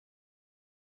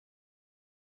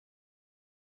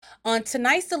On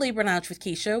tonight's The Libra Lounge with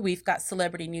Keisha, we've got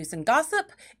celebrity news and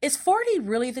gossip. Is 40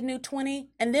 really the new 20?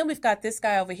 And then we've got this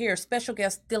guy over here, special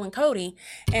guest Dylan Cody.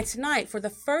 And tonight, for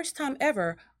the first time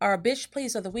ever, our bitch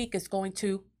please of the week is going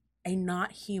to a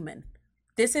not human.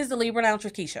 This is The Libra Lounge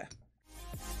with Keisha.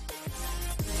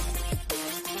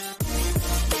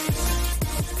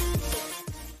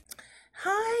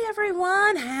 Hi,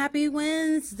 everyone. Happy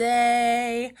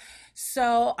Wednesday.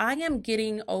 So I am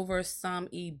getting over some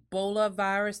Ebola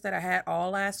virus that I had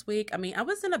all last week. I mean, I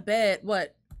was in a bed,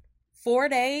 4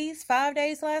 days, 5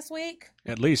 days last week?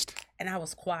 At least. And I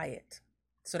was quiet.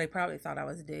 So they probably thought I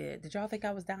was dead. Did y'all think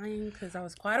I was dying because I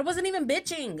was quiet? I wasn't even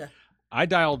bitching. I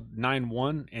dialed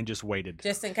 911 and just waited.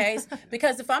 Just in case.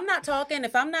 Because if I'm not talking,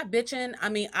 if I'm not bitching, I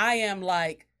mean, I am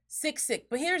like sick.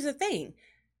 But here's the thing.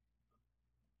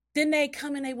 Then they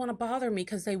come and they want to bother me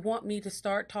because they want me to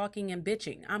start talking and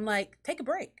bitching. I'm like, take a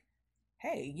break.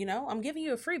 Hey, I'm giving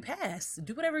you a free pass.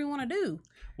 Do whatever you want to do.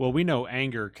 Well, we know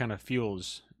anger kind of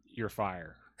fuels your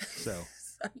fire. So,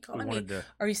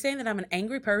 Are you saying that I'm an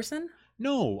angry person?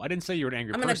 No, I didn't say you were an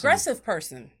angry person. I'm an aggressive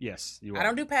person. Yes, you are. I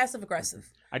don't do passive aggressive.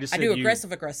 I do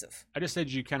aggressive. I just said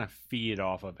you kind of feed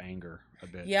off of anger a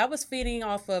bit. Yeah, I was feeding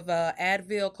off of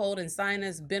Advil, cold and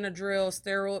sinus, Benadryl,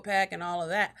 steroid pack, and all of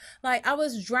that. Like, I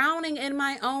was drowning in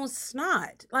my own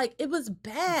snot. Like, it was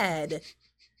bad.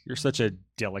 You're such a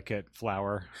delicate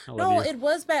flower. It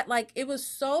was bad. Like, it was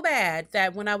so bad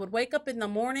that when I would wake up in the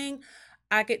morning,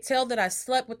 I could tell that I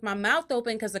slept with my mouth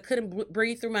open because I couldn't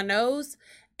breathe through my nose.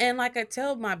 And like I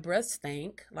tell, my breath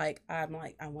stank. I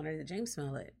wanted to James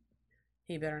smell it.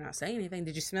 He better not say anything.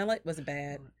 Did you smell it? Was it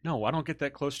bad? No, I don't get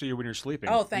that close to you when you're sleeping.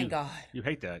 Oh, thank God. You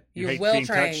hate that. You're hate well being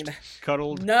trained. Touched,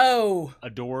 cuddled. No.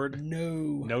 Adored.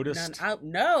 No. Noticed. I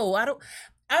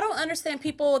don't understand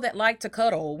people that like to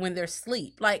cuddle when they're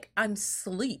asleep. Like, I'm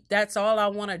sleep. That's all I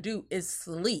want to do is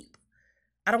sleep.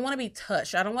 I don't want to be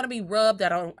touched. I don't want to be rubbed.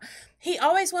 He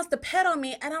always wants to pet on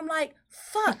me. And I'm like,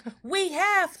 fuck, we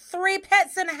have 3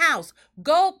 pets in the house.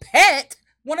 Go pet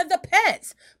one of the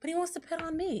pets. But he wants to pet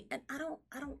on me. And I don't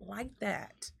like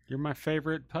that. You're my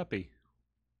favorite puppy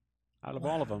out of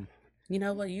all of them. You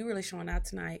know what? You really showing out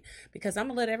tonight because I'm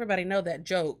going to let everybody know that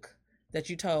joke that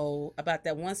you told about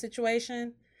that one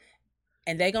situation.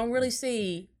 And they going to really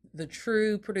see the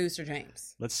true producer,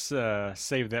 James. Let's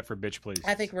save that for bitch, please.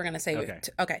 I think we're going to save it.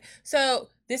 Okay. So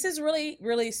this is really,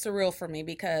 really surreal for me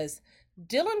because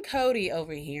Dylan Cody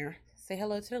over here, say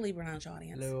hello to the Libra Lounge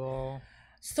audience. Hello.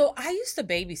 So I used to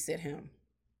babysit him.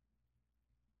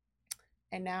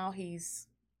 And now he's,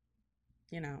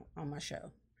 on my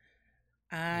show.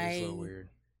 It's a little weird.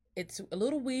 It's a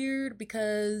little weird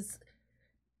because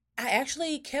I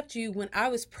actually kept you when I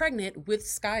was pregnant with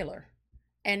Skylar.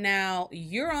 And now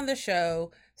you're on the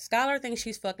show. Skylar thinks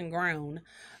she's fucking grown.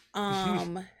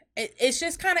 It's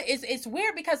just kind of, it's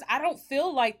weird because I don't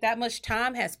feel like that much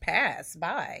time has passed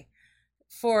by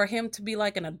for him to be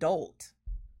like an adult.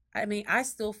 I mean, I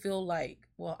still feel like,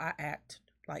 I act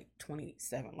like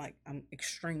 27, like I'm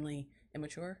extremely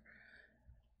immature.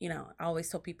 I always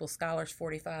tell people Skylar's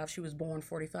 45. She was born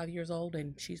 45 years old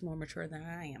and she's more mature than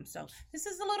I am. So this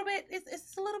is a little bit,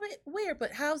 it's a little bit weird,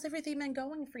 but how's everything been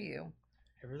going for you?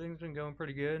 Everything's been going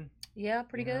pretty good. Yeah,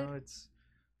 pretty good. It's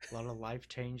a lot of life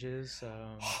changes.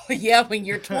 Yeah, when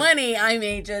you're 20, I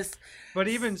mean, just. But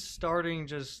even starting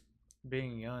just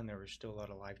being young, there was still a lot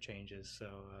of life changes. So.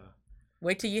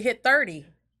 Wait till you hit 30.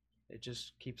 It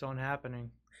just keeps on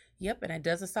happening. Yep, and it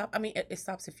doesn't stop. I mean, it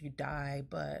stops if you die,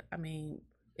 but I mean,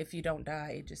 if you don't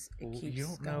die, it keeps You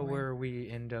don't know where we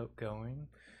end up going.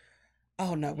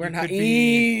 Oh, no, we're not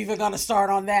even going to start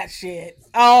on that shit.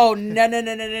 Oh,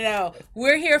 no.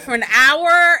 We're here for an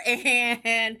hour,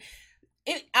 and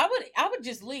I would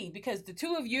just leave because the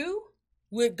two of you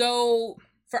would go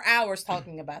for hours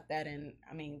talking about that, and,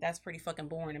 I mean, that's pretty fucking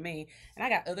boring to me, and I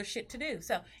got other shit to do.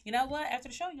 So, you know what? After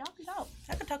the show, y'all can go.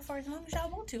 I can talk for as long as y'all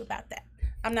want to about that.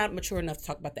 I'm not mature enough to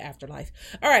talk about the afterlife.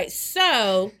 All right,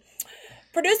 so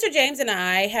producer James and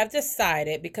I have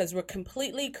decided, because we're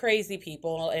completely crazy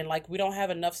people and we don't have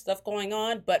enough stuff going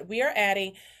on, but we are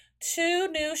adding 2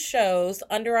 new shows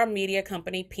under our media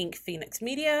company, Pink Phoenix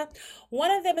Media.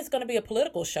 One of them is going to be a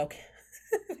political show.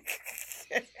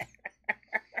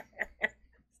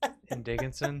 In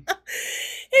Dickinson?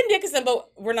 In Dickinson, but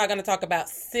we're not going to talk about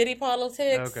city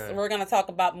politics. Okay. We're going to talk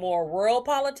about more rural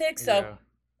politics. So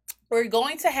we're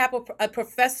going to have a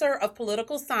professor of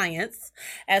political science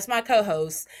as my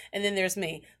co-host, and then there's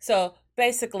me. So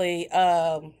basically,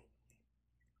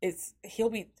 he'll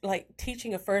be like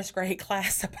teaching a first grade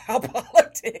class about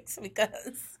politics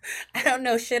because I don't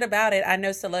know shit about it. I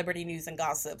know celebrity news and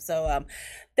gossip. So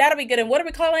that'll be good. And what are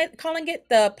we calling it?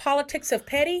 The politics of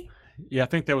petty? Yeah, I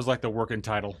think that was like the working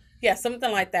title. Yeah,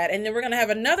 something like that. And then we're gonna have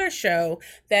another show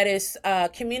that is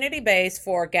community based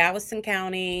for Galveston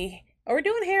County. Are we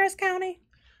doing Harris County?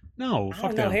 No, I fuck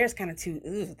don't know. them. Hair's kind of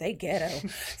too, they ghetto.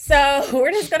 So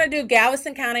we're just going to do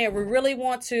Galveston County, and we really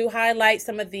want to highlight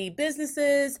some of the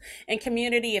businesses and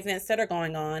community events that are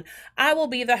going on. I will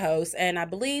be the host, and I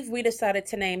believe we decided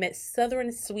to name it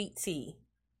Southern Sweet Tea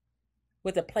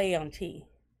with a play on tea.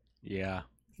 Yeah.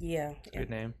 Yeah. Good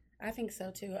name. I think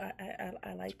so too.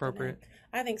 I like It's appropriate. the name.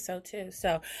 I think so too.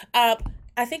 So I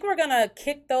think we're going to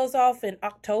kick those off in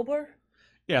October.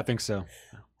 Yeah, I think so.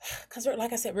 Because,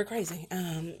 like I said, we're crazy.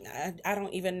 I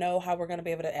don't even know how we're going to be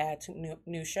able to add to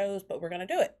new shows, but we're going to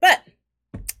do it. But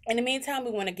in the meantime,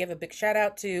 we want to give a big shout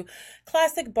out to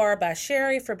Classic Bar by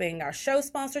Sherry for being our show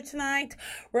sponsor tonight.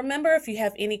 Remember, if you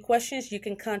have any questions, you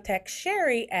can contact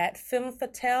Sherry at Femme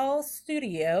Fatale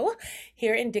Studio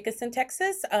here in Dickinson,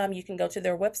 Texas. You can go to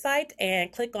their website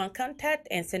and click on contact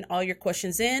and send all your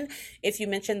questions in. If you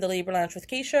mention the Libra Lounge with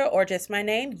Keisha or just my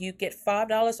name, you get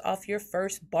 $5 off your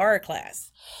first bar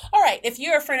class. All right, if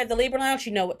you're a friend of the Libra Lounge,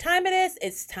 you know what time it is.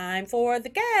 It's time for the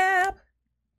Gab.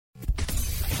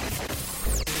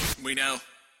 We know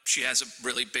she has a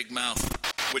really big mouth,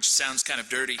 which sounds kind of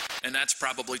dirty, and that's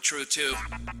probably true too.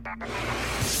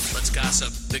 Let's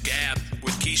gossip. The Gab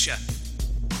with Keisha.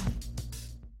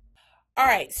 All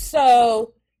right,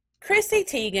 so Chrissy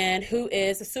Teigen, who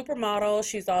is a supermodel,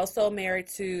 she's also married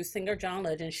to singer John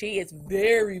Legend. She is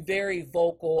very, very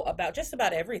vocal about just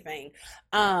about everything.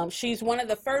 She's one of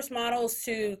the first models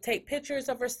to take pictures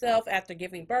of herself after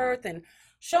giving birth and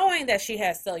showing that she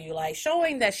has cellulite,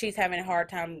 showing that she's having a hard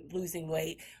time losing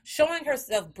weight, showing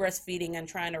herself breastfeeding and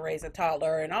trying to raise a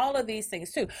toddler, and all of these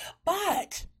things too.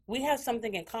 But we have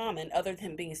something in common other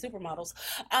than being supermodels.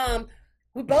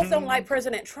 We both don't like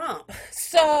President Trump.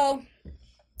 So,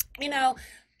 you know,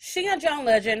 she and John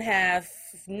Legend have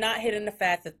not hidden the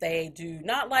fact that they do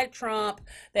not like Trump.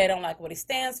 They don't like what he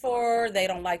stands for. They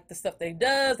don't like the stuff that he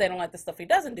does. They don't like the stuff he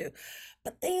doesn't do.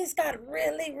 But things got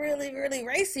really, really, really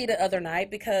racy the other night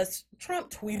because Trump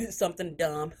tweeted something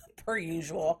dumb, per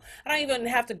usual. I don't even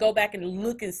have to go back and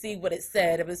look and see what it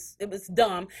said. It was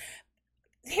dumb.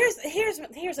 Here's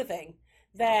the thing.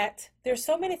 That there's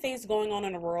so many things going on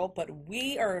in the world, but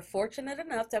we are fortunate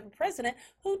enough to have a president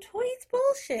who tweets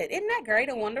bullshit. Isn't that great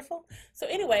and wonderful? So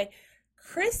anyway,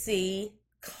 Chrissy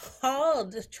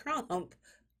called Trump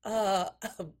a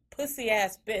pussy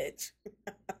ass bitch.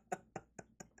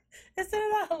 Isn't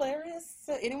that hilarious?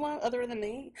 So anyone other than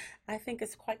me? I think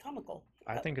it's quite comical.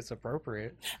 I think it's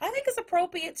appropriate. I think it's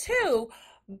appropriate too,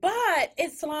 but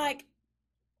it's like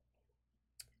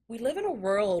we live in a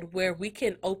world where we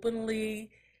can openly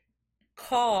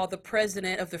call the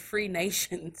president of the free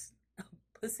nations a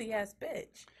pussy ass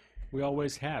bitch. We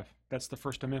always have. That's the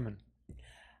First Amendment.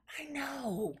 I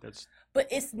know. That's But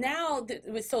it's now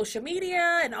with social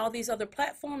media and all these other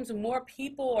platforms, more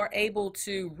people are able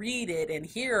to read it and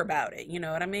hear about it. You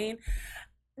know what I mean?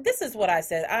 This is what I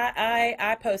said.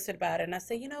 I posted about it and I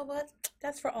said, you know what?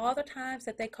 That's for all the times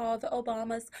that they call the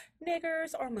Obamas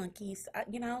niggers or monkeys.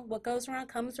 You know, what goes around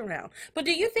comes around. But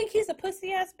do you think he's a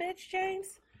pussy ass bitch,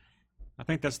 James? I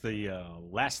think that's the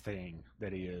last thing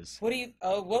that he is.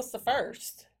 What's the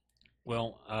first?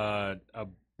 Well, a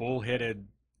bullheaded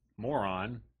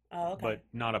moron, Oh, okay. but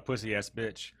not a pussy ass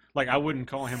bitch. Like I wouldn't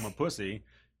call him a pussy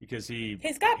because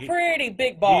He's got he- pretty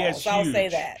big he balls. has I'll say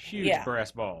huge, that. huge Yeah.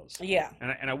 brass balls. Yeah.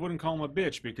 And I wouldn't call him a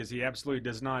bitch because he absolutely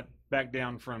does not back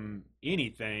down from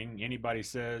anything anybody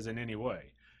says in any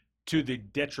way, to the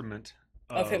detriment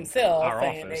Of himself. our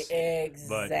And office.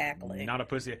 exactly. But not a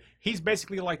pussy. He's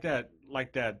basically like that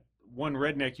one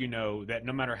redneck, you know, that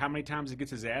no matter how many times he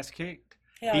gets his ass kicked,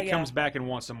 Hell he yeah. comes back and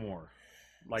wants some more.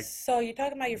 Like, So you're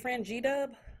talking about your friend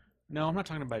G-Dub? no, I'm not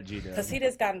talking about G-Dub. Because he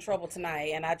just got in trouble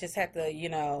tonight, and I just had to, you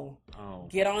know, Oh.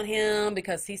 get on him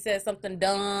because he said something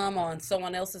dumb on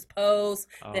someone else's post.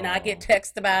 Then I get Oh.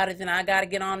 text about it, then I got to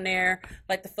get on there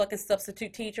like the fucking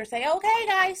substitute teacher, say, okay,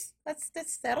 guys, let's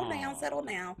settle down, Aw. settle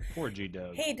down. Poor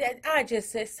G-Dub. He did. I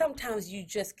just said sometimes you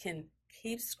just can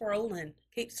keep scrolling,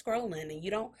 and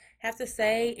you don't have to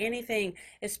say anything,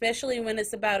 especially when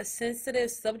it's about a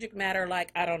sensitive subject matter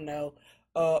like, I don't know,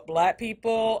 black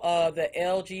people, the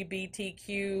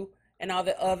LGBTQ, and all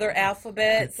the other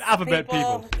alphabets. Alphabet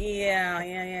people.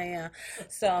 Yeah.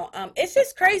 So it's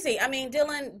just crazy. I mean,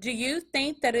 Dylan, do you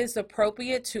think that it's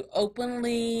appropriate to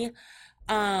openly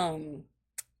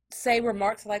say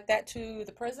remarks like that to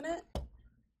the president?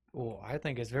 Well, I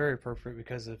think it's very appropriate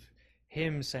because of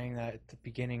him saying that at the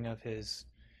beginning of his,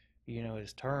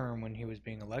 his term when he was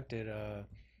being elected,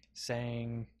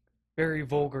 saying very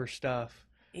vulgar stuff.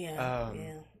 Yeah, Um,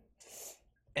 yeah.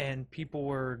 And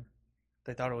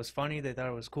they thought it was funny. They thought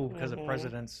it was cool because the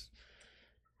presidents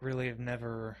really have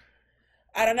never.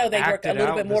 I don't know. They worked a acted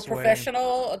little out bit more this way.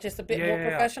 professional, just a bit more Yeah.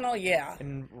 professional. Yeah.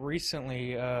 And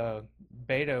recently,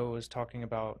 Beto was talking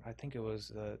about, I think it was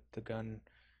the gun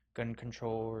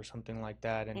control or something like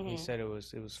that, and he said it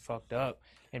was fucked up,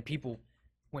 and people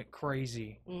went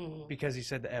crazy because he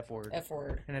said the F word. F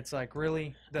word. And it's like,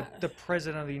 really, the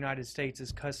president of the United States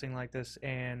is cussing like this,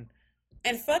 and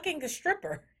fucking a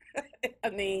stripper. I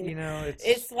mean,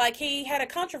 it's like he had a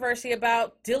controversy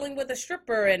about dealing with a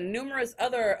stripper and numerous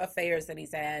other affairs that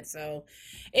he's had. So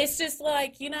it's just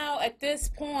like, at this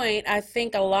point, I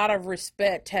think a lot of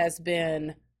respect has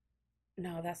been.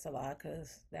 No, that's a lie,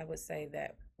 because that would say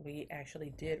that we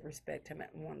actually did respect him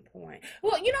at one point.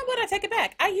 Well, you know what? I take it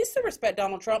back. I used to respect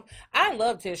Donald Trump. I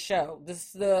loved his show.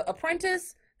 The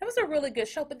Apprentice, that was a really good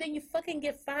show, but then you fucking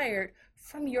get fired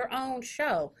from your own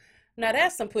show. Now,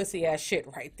 that's some pussy ass shit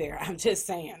right there. I'm just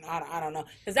saying. I don't know.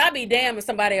 Because I'd be damned if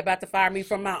somebody about to fire me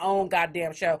from my own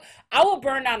goddamn show. I will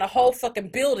burn down the whole fucking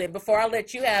building before I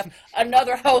let you have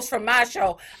another host from my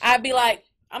show. I'd be like,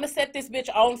 I'm going to set this bitch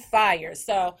on fire.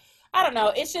 So, I don't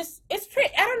know. It's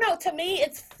pretty, I don't know. To me,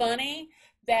 it's funny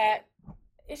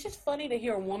it's just funny to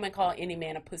hear a woman call any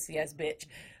man a pussy ass bitch.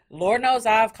 Lord knows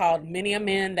I've called many a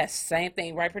man that same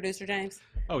thing. Right, Producer James?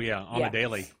 Oh, yeah. On the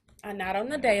daily. Not on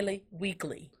the daily,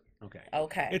 weekly.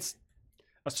 Okay. It's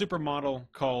a supermodel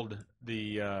called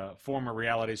the former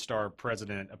reality star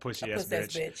president, a pussy ass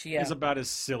bitch. Yeah. Is about as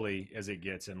silly as it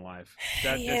gets in life.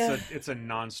 It's a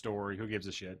non-story. Who gives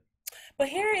a shit? But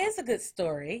here is a good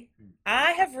story.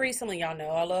 I have recently, y'all know,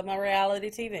 I love my reality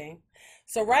TV.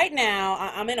 So right now,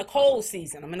 I'm in a cold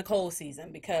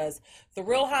season. Because The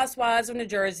Real Housewives of New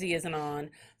Jersey isn't on.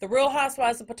 The Real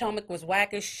Housewives of Potomac was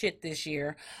whack as shit this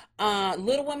year.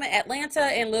 Little Women Atlanta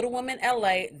and Little Women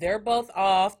LA, they're both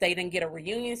off. They didn't get a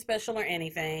reunion special or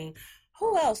anything.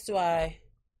 Who else do I...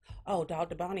 Oh, Dog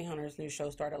the Bounty Hunter's new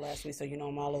show started last week, so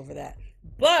I'm all over that.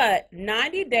 But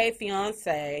 90 Day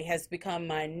Fiancé has become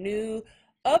my new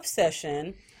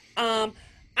obsession.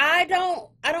 I don't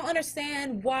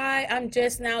understand why I'm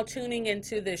just now tuning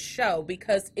into this show,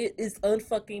 because it is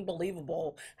unfucking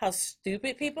believable how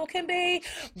stupid people can be.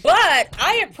 But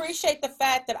I appreciate the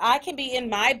fact that I can be in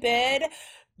my bed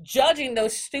judging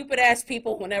those stupid ass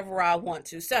people whenever I want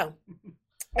to. So,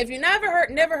 if you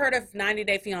never heard of 90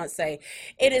 Day Fiancé,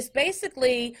 it is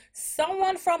basically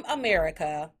someone from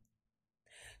America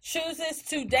chooses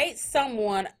to date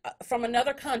someone from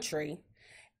another country,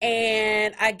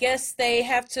 and I guess they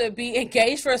have to be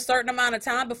engaged for a certain amount of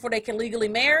time before they can legally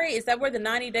marry. Is that where the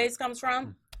 90 days comes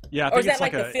from? Yeah, or is that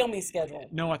like the filming schedule?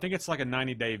 No, I think it's like a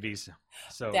 90-day visa.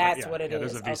 So that's what it is.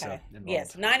 There's a visa involved.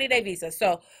 Yes, 90-day visa.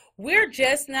 So we're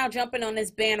just now jumping on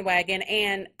this bandwagon,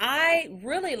 and I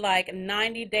really like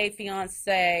 90 Day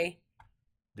Fiancé.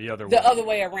 The other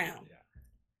way around. Yeah.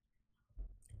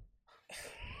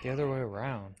 The other way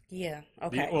around. Yeah.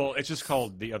 Okay. It's just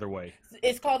called The Other Way.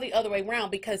 It's called The Other Way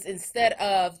Around because instead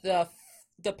of the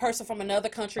person from another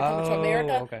country coming to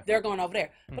America, they're going over there.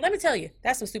 But let me tell you,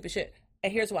 that's some stupid shit.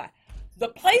 And here's why. The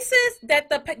places that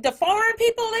the foreign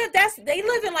people live, they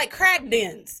live in like crack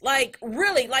dens. Like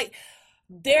really, like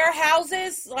their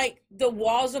houses, like the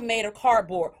walls are made of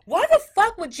cardboard. Why the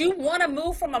fuck would you want to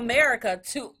move from America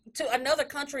to another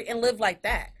country and live like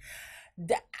that?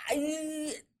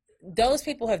 Those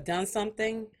people have done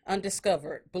something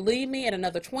undiscovered. Believe me, in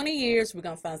another 20 years, we're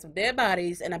going to find some dead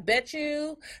bodies. And I bet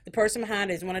you the person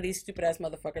behind it is one of these stupid-ass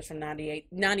motherfuckers from 90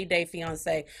 Day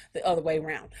Fiancé, The Other Way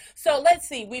Around. So let's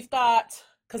see. We've got,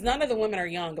 because none of the women are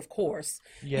young, of course.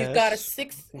 Yes. You've got a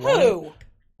who?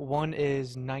 One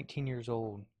is 19 years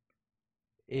old.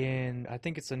 And I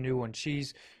think it's a new one. She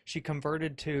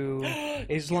converted to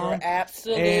Islam. You're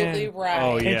absolutely right.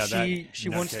 Oh, yeah. And she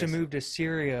wants to move to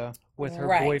Syria with her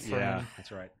boyfriend. Yeah, that's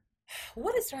right.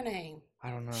 What is her name?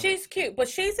 I don't know. She's cute, but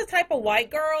she's the type of white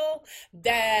girl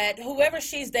that whoever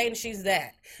she's dating, she's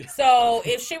that. So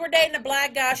if she were dating a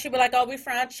black guy, she'd be like, oh, we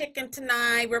fried chicken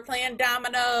tonight. We're playing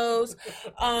dominoes.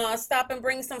 Stop and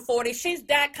bring some 40. She's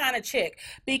that kind of chick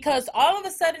because all of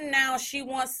a sudden now she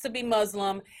wants to be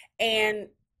Muslim. And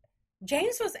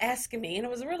James was asking me, and it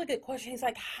was a really good question. He's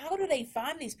like, how do they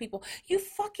find these people? You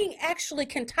fucking actually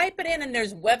can type it in and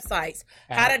there's websites.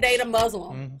 How to date a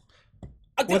Muslim. Mm-hmm.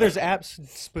 Well, there's apps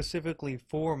specifically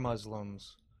for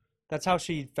Muslims. That's how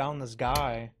she found this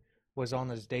guy, was on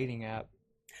this dating app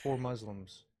for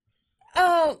Muslims.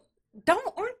 Oh,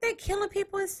 aren't they killing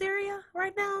people in Syria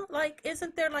right now? Like,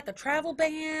 isn't there like a travel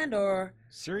ban or?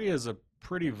 Syria is a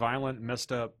pretty violent,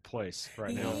 messed up place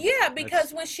right now. Yeah,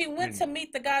 because when she went to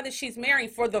meet the guy that she's marrying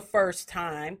for the first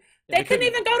time, they couldn't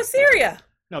even go to Syria.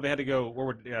 No, they had to go. Where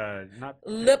would not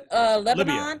Lebanon?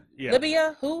 Libya. Yeah.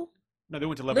 Libya? Who? No, they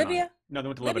went to Lebanon. Libya? No, they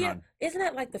went to Libya? Lebanon. Isn't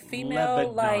that like the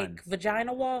female Lebanon. like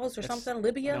vagina walls or something?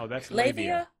 Libya? No, that's Libya.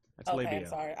 Libya. That's okay, Libya. I'm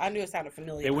sorry. I knew it sounded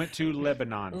familiar. They went to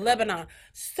Lebanon. Lebanon.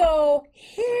 So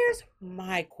here's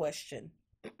my question.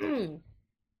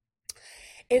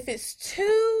 If it's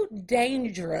too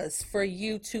dangerous for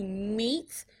you to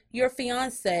meet your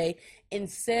fiance in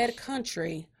said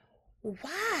country,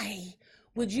 why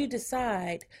would you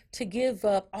decide to give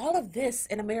up all of this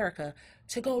in America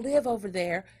to go live over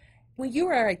there when you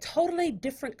are a totally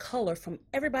different color from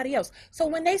everybody else? So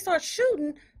when they start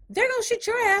shooting, they're going to shoot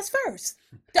your ass first.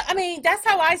 I mean, that's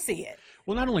how I see it.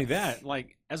 Well, not only that,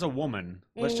 like, as a woman,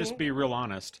 let's just be real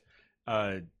honest,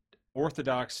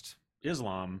 Orthodox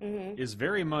Islam is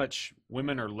very much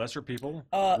women are lesser people.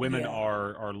 Women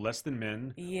are less than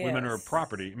men. Yes. Women are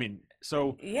property. I mean,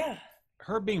 so yeah.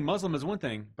 Her being Muslim is one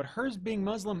thing, but hers being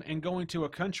Muslim and going to a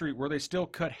country where they still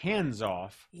cut hands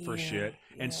off for shit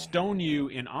and stone you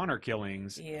in honor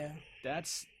killings. Yeah.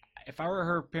 That's, if I were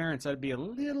her parents, I'd be a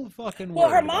little fucking worried. Well,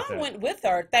 her about mom that. went with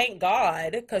her, thank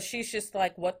God, because she's just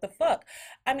like, what the fuck?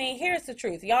 I mean, here's the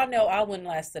truth. Y'all know I wouldn't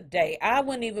last a day. I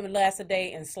wouldn't even last a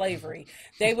day in slavery.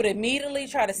 They would immediately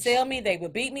try to sell me. They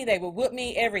would beat me. They would whip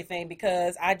me, everything,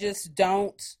 because I just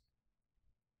don't.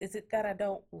 Is it that I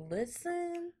don't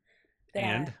listen? That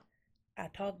And? I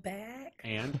talk back?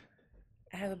 And?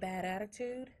 I have a bad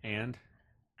attitude? And?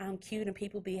 I'm cute and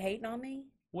people be hating on me?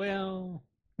 Well...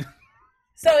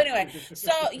 So anyway,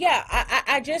 yeah,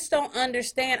 I just don't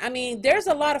understand. I mean, there's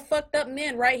a lot of fucked up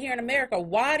men right here in America.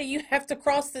 Why do you have to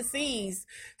cross the seas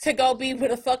to go be with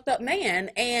a fucked up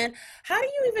man? And how do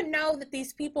you even know that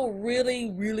these people really,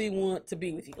 really want to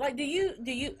be with you? Like, do you,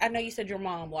 I know you said your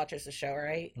mom watches the show,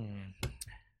 right?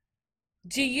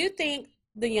 Do you think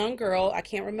the young girl, I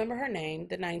can't remember her name,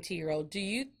 the 19-year-old, do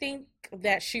you think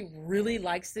that she really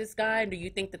likes this guy? And do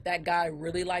you think that that guy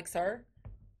really likes her?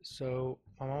 So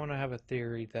I want to have a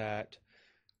theory that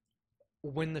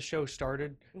when the show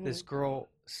started, this girl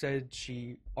said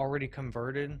she already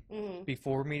converted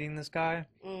before meeting this guy,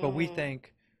 but we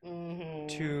think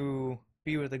to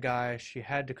be with a guy she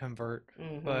had to convert,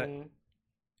 but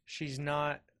she's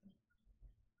not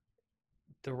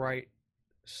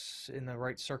in the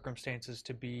right circumstances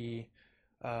to be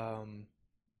the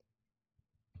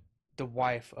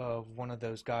wife of one of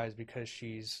those guys because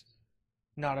she's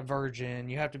not a virgin.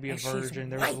 You have to be a virgin.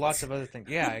 There's lots of other things.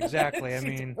 Yeah, exactly. I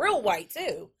mean, real white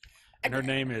too. And her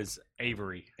name is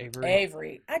Avery.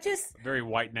 Avery. Very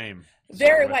white name.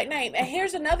 Very white name. And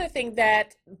here's another thing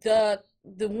that the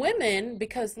women,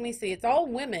 because let me see, it's all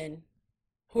women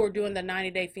who are doing the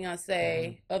 90-Day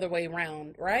Fiancé other way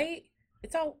around, right?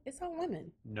 It's all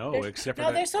women. No, except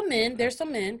for there's some men. There's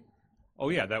some men. Oh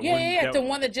yeah, that one. Yeah, the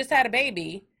one that just had a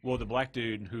baby. Well, the black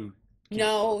dude who.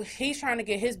 No, he's trying to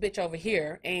get his bitch over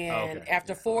here, and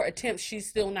after 4 attempts, she's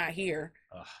still not here.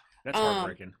 That's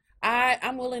heartbreaking.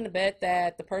 I'm willing to bet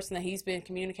that the person that he's been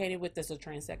communicating with is a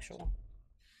transsexual.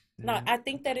 No, I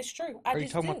think that is true. Are you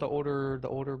talking about the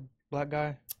older black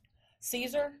guy?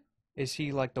 Caesar? Is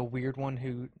he like the weird one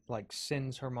who like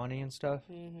sends her money and stuff?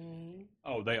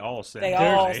 Oh, they all send. They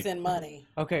all send money.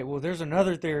 Okay, well, there's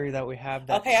another theory that we have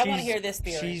that. Okay, I want to hear this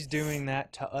theory. She's doing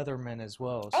that to other men as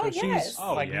well. So yes. she's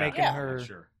making her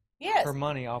Yes. her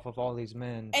money off of all these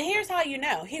men. And here's how you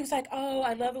know. He was like, oh,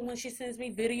 I love it when she sends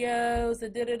me videos.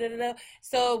 And da-da-da-da-da.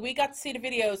 So we got to see the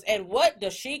videos. And what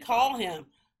does she call him?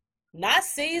 Not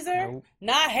Caesar. Nope.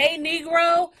 Not hey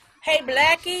Negro. Hey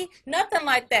Blackie. Nothing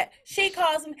like that. She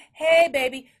calls him, hey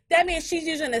baby. That means she's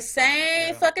using the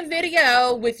same fucking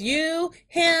video with you,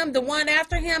 him, the one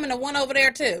after him, and the one over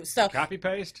there too. So copy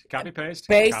paste. Basically.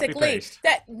 Copy, paste.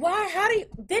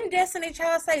 Didn't Destiny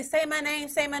Child say my name,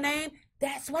 say my name?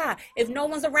 That's why. If no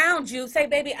one's around you, say,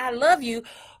 baby, I love you.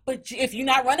 But if you're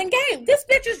not running game, this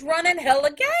bitch is running hella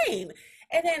game.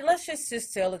 And then let's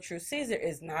just tell the truth. Caesar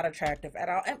is not attractive at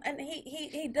all. And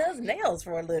he does nails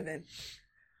for a living,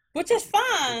 which is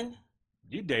fine.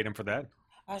 You'd date him for that.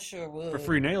 I sure would. For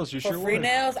free nails, you sure would. For free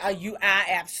nails,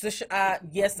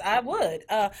 yes, I would.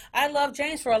 I love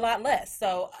James for a lot less.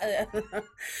 So,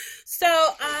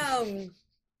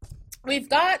 we've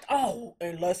got,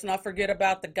 and let's not forget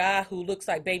about the guy who looks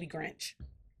like Baby Grinch.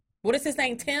 What is his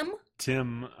name, Tim?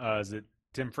 Is it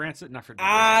Tim Francis?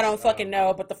 I don't fucking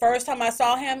know, but the first time I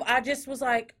saw him, I just was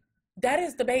like, that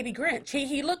is the Baby Grinch.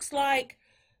 He looks like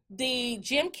the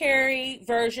Jim Carrey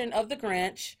version of the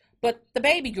Grinch, but the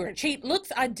baby Grinch. He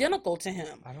looks identical to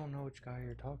him. I don't know which guy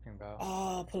you're talking about.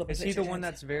 Oh, pull up a Is he picture, the one James.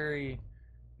 that's very?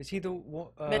 Is he the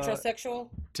Metrosexual?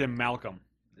 Tim Malcolm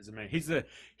is the man. He's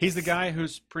the guy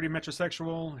who's pretty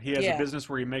metrosexual. He has a business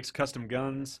where he makes custom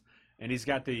guns, and he's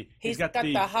got the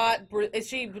hot. Is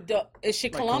she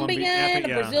like Colombian,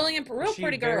 Brazilian, real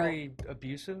pretty girl? Very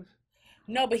abusive.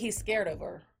 No, but he's scared of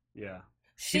her. Yeah.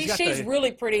 She's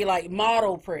really pretty, like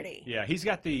model pretty. Yeah, he's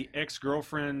got the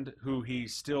ex-girlfriend who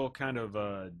he's still kind of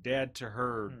a dad to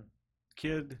her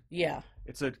kid. Yeah.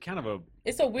 It's a kind of a...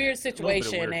 It's a weird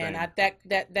situation, weird and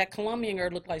that Colombian girl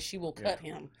looked like she will cut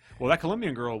him. Well, that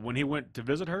Colombian girl, when he went to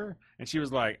visit her, and she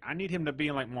was like, I need him to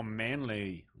be like more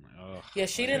manly. Like, yeah,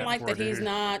 she didn't like that he's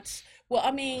not... Well,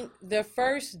 I mean, the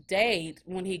first date,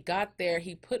 when he got there,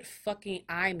 he put fucking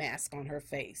eye mask on her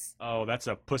face. Oh, that's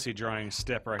a pussy drying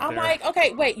step right there. I'm like,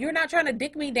 okay, wait, you're not trying to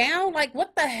dick me down? Like,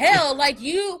 what the hell? Like,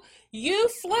 you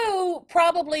flew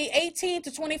probably 18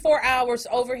 to 24 hours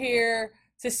over here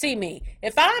to see me.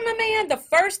 If I'm a man, the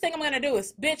first thing I'm going to do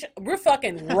is, bitch, we're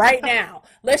fucking right now.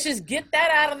 Let's just get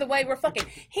that out of the way. We're fucking.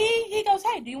 He goes,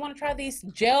 hey, do you want to try these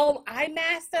gel eye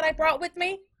masks that I brought with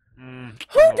me?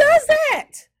 Who does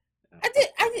that?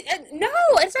 No,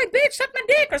 it's like, bitch, suck my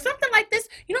dick or something like this.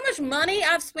 You know how much money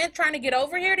I've spent trying to get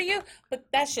over here to you? But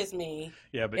that's just me.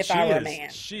 Yeah, but if I were a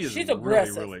man. She's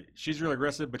aggressive. She's really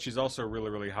aggressive, but she's also really,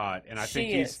 really hot. And I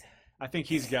think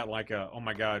he's got like a, oh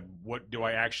my God, what do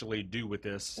I actually do with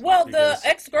this? Well, the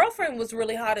ex-girlfriend was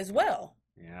really hot as well.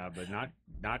 Yeah, but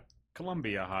not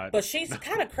Columbia hot. But she's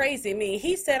kind of crazy. I mean,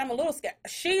 he said, I'm a little scared.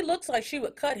 She looks like she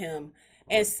would cut him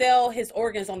and sell his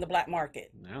organs on the black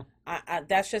market. No.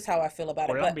 That's just how I feel about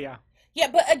Colombia.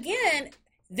 it. But again,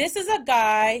 this is a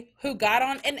guy who got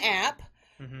on an app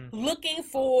looking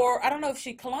for, I don't know if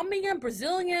she's Colombian,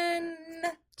 Brazilian,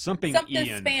 something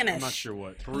Ian. Spanish. I'm not sure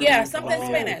what. Peruvian, something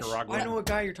Spanish. I know what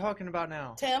guy you're talking about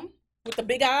now. Tim? With the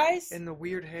big eyes? And the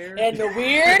weird hair? And the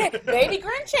weird Baby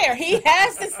Grinch hair. He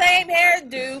has the same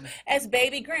hairdo as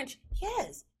Baby Grinch.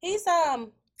 Yes. He's, I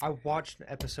watched an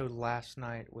episode last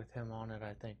night with him on it,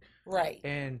 I think. Right.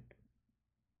 And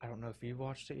I don't know if you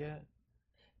watched it yet.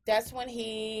 That's when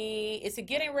is he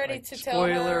getting ready to tell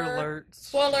her? Spoiler alert.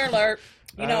 Spoiler alert.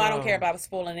 You know, I don't care about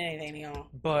spoiling anything, y'all.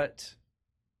 But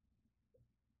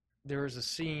there was a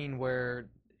scene where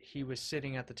he was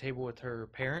sitting at the table with her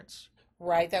parents.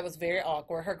 Right, that was very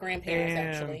awkward. Her grandparents,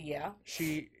 actually, yeah.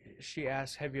 She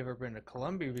asked, have you ever been to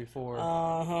Colombia before?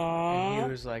 Uh-huh. And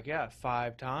he was like, yeah,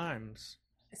 5 times.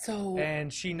 So,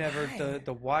 and she never,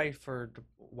 the wife or the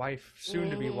wife,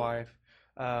 soon-to-be wife,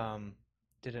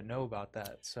 didn't know about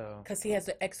that. So because he has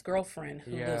an ex-girlfriend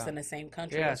who lives in the same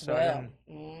country as so well.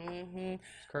 It's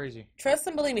crazy. Trust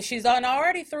and believe me, she's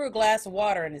already threw a glass of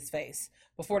water in his face.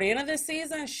 Before the end of this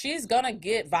season, she's gonna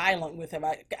get violent with him.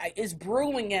 It's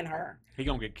brewing in her. He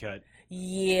gonna get cut.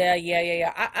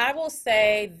 Yeah. I will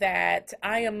say that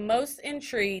I am most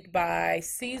intrigued by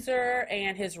Caesar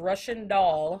and his Russian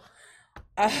doll.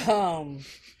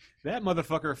 That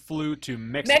motherfucker flew to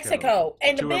Mexico.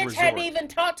 And the bitch hadn't even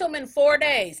talked to him in 4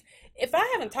 days. If I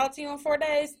haven't talked to you in 4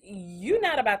 days, you're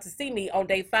not about to see me on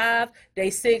day 5, day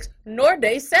 6, nor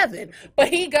day 7. But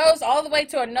he goes all the way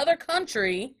to another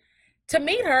country to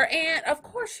meet her, and of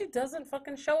course she doesn't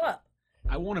fucking show up.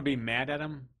 I want to be mad at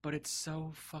him, but it's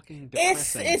so fucking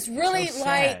depressing. It's really so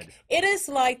like, it is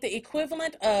like the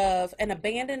equivalent of an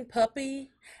abandoned puppy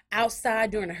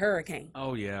outside during a hurricane.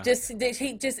 Oh yeah. Just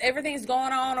everything's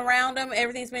going on around him,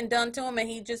 everything's been done to him, and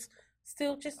he just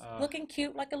still looking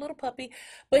cute like a little puppy.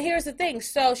 But here's the thing,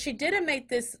 so she didn't make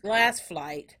this last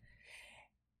flight,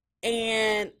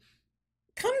 and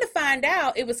come to find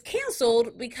out it was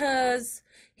canceled because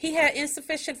he had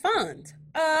insufficient funds.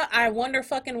 I wonder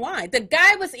fucking why. The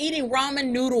guy was eating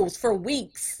ramen noodles for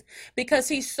weeks because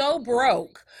he's so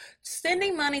broke,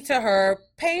 sending money to her,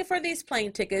 paying for these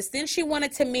plane tickets. Then she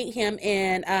wanted to meet him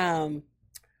in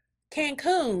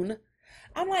Cancun.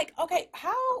 I'm like, okay,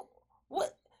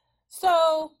 what?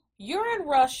 So you're in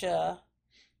Russia.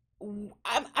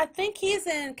 I think he's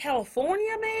in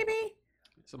California, maybe?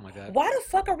 Something like that. Why the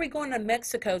fuck are we going to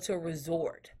Mexico to a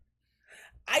resort?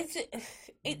 I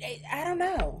don't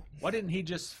know. Why didn't he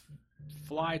just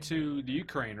fly to the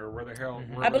Ukraine or where the hell?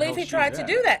 I believe he tried to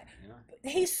do that. Yeah.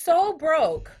 He's so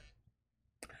broke.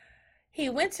 He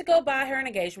went to go buy her an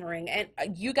engagement ring, and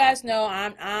you guys know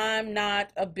I'm not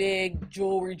a big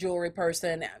jewelry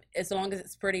person. As long as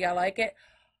it's pretty, I like it.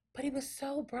 But he was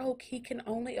so broke, he can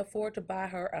only afford to buy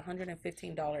her a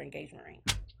 $115 engagement ring.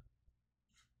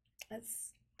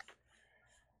 That's.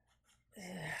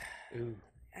 Ooh.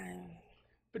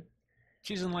 But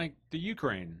she's in like the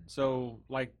Ukraine, so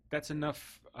like that's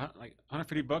enough. Like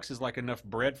 $150 is like enough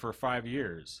bread for 5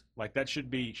 years. Like that should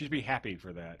be, she should be happy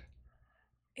for that.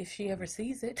 If she ever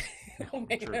sees it. Oh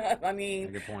my True. God. I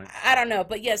mean, Good point. I don't know.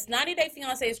 But yes, 90 Day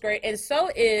Fiancé is great. And so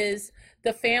is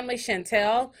The Family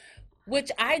Chantel,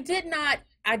 which I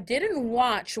didn't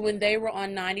watch when they were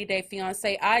on 90 Day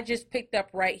Fiancé. I just picked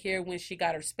up right here when she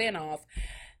got her spinoff.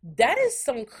 That is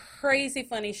some crazy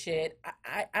funny shit.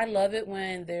 I love it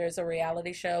when there's a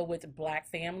reality show with black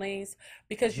families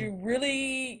because you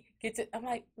really get to, I'm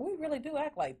like, we really do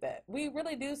act like that. We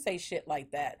really do say shit like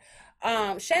that.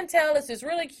 Chantel is this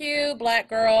really cute black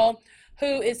girl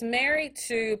who is married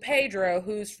to Pedro,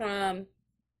 who's from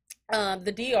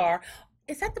the DR.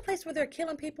 Is that the place where they're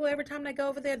killing people every time they go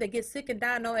over there? They get sick and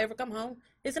die and don't ever come home?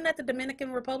 Isn't that the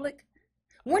Dominican Republic?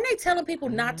 Weren't they telling people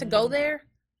not to go there?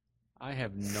 I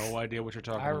have no idea what you're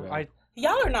talking about.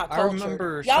 Y'all are not cultured. I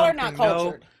remember Y'all are not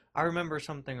cultured. No, I remember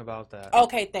something about that.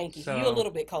 Okay, thank you. You a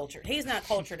little bit cultured. He's not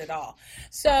cultured at all.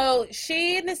 So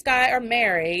she and this guy are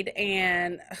married,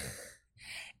 and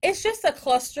it's just a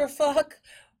clusterfuck.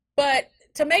 But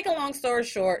to make a long story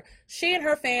short, she and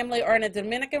her family are in the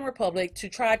Dominican Republic to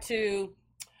try to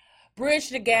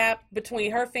bridge the gap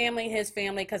between her family and his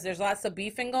family because there's lots of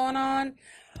beefing going on.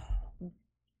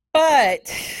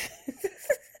 But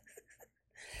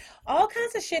all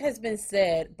kinds of shit has been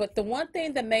said, but the one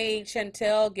thing that made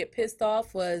Chantel get pissed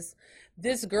off was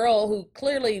this girl who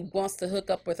clearly wants to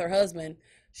hook up with her husband.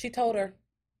 She told her,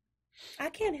 I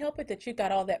can't help it that you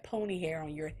got all that pony hair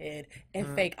on your head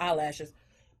and fake eyelashes.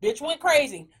 Bitch went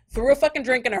crazy, threw a fucking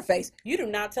drink in her face. You do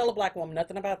not tell a black woman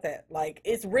nothing about that. Like,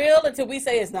 it's real until we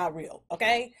say it's not real,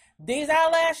 okay? These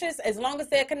eyelashes, as long as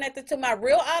they're connected to my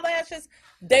real eyelashes,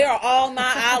 they are all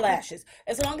my eyelashes.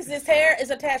 As long as this hair is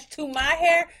attached to my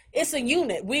hair, it's a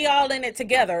unit. We all in it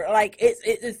together. Like,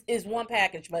 it's one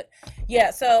package. But, yeah,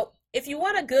 so if you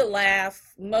want a good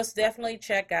laugh, most definitely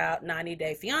check out 90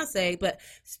 Day Fiancé. But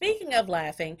speaking of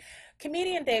laughing,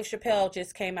 comedian Dave Chappelle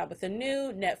just came out with a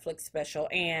new Netflix special,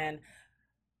 and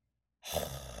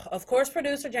of course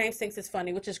producer James thinks it's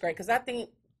funny, which is great because I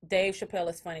think Dave Chappelle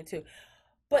is funny too.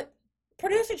 But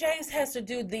producer James has to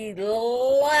do the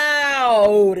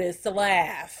loudest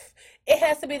laugh. It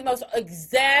has to be the most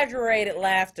exaggerated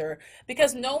laughter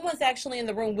because no one's actually in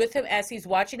the room with him as he's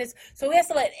watching this. So he has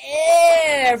to let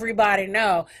everybody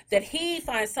know that he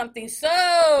finds something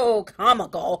so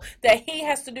comical that he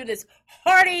has to do this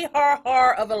hearty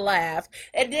har of a laugh.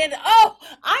 And then, oh,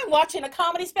 I'm watching a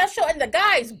comedy special and the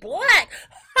guy's black.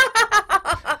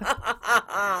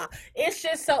 It's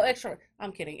just so extra.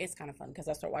 I'm kidding. It's kind of fun because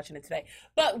I started watching it today.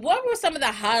 But what were some of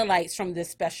the highlights from this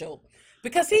special?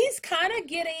 Because he's kind of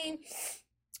getting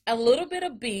a little bit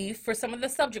of beef for some of the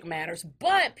subject matters,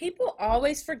 but people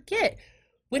always forget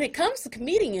when it comes to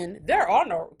comedians,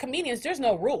 there's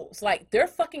no rules. Like, they're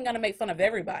fucking gonna make fun of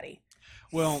everybody.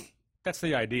 Well, that's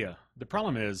the idea. The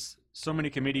problem is so many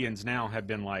comedians now have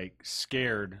been like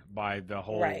scared by the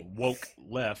whole woke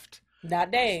left.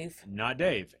 Not Dave.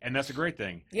 And that's a great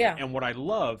thing. Yeah. And what I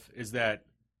love is that,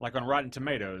 like on Rotten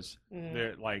Tomatoes,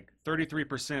 they're like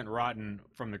 33% rotten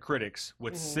from the critics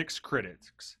with 6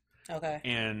 critics. Okay.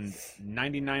 And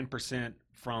 99%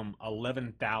 from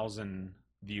 11,000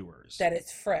 viewers. That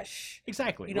it's fresh.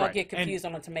 Exactly. You don't get confused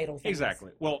on the tomato thing.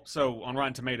 Exactly. Well, so on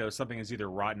Rotten Tomatoes, something is either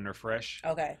rotten or fresh.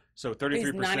 Okay. So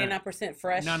 33%. 99%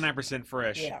 fresh. 99%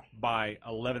 fresh by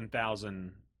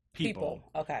 11,000 people.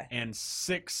 Okay. And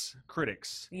 6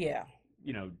 critics. Yeah.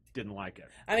 You know, didn't like it.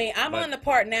 I mean, I'm on the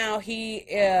part now.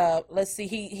 Let's see,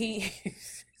 he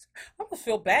I'm gonna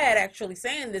feel bad actually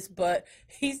saying this, but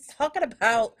he's talking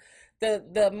about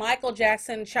the Michael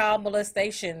Jackson child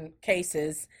molestation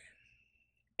cases.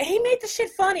 And he made the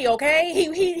shit funny, okay?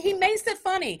 He makes it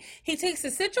funny. He takes a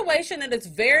situation that is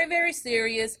very, very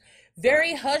serious,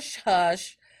 very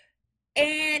hush-hush,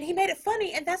 and he made it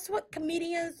funny, and that's what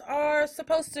comedians are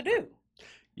supposed to do.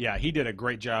 Yeah, he did a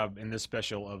great job in this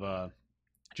special of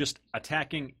just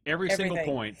attacking everything. Single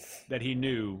point that he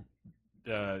knew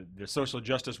the social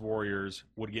justice warriors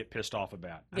would get pissed off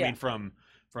about. I mean, from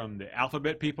the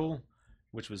alphabet people,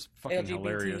 which was fucking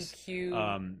hilarious,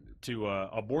 to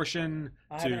abortion.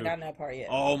 I haven't gotten that part yet.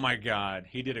 Oh my God,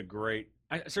 he did a great.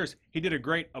 Seriously, he did a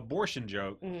great abortion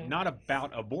joke, not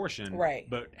about abortion,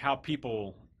 but how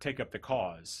people take up the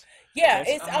cause. Yeah,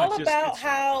 it's all about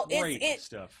how it's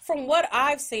stuff. From what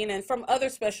I've seen and from other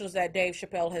specials that Dave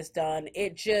Chappelle has done,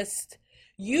 it just,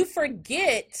 you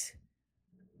forget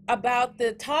about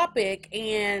the topic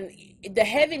and the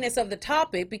heaviness of the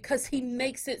topic because he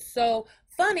makes it so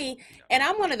funny. And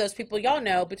I'm one of those people, y'all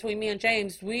know, between me and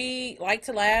James, we like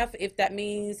to laugh if that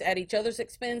means at each other's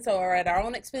expense or at our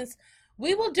own expense.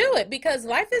 We will do it because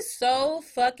life is so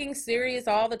fucking serious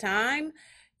all the time.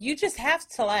 You just have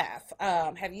to laugh.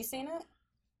 Have you seen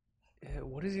it?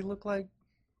 What does he look like?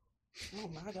 Oh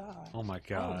my god. Oh my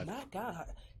god. Oh my god.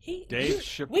 Dave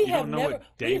Chappelle. We You have don't know never. what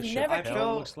Dave We've never.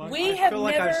 Chappelle looks like? I feel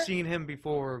like I've seen him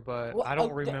before, but I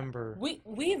don't remember.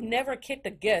 We've never kicked a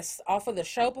guest off of the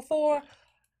show before.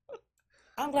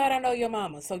 I'm glad I know your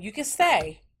mama, so you can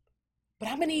stay. But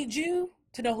I'm gonna need you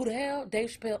to know who the hell Dave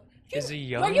Chappelle is. He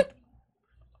young?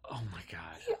 Oh my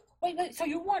god. Wait. So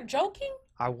you weren't joking?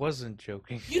 I wasn't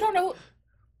joking. You don't know.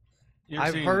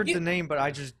 I've heard the name, but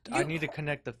I need to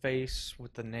connect the face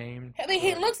with the name. I mean,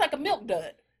 he looks like a milk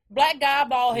dud. Black guy,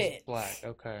 bald head. He's black,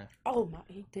 okay. Oh my,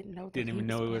 he didn't know. Didn't even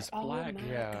know it was black. Oh,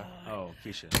 yeah. God. Oh,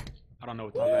 Keisha. I don't know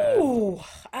what to do. Ooh,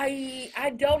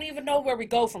 I don't even know where we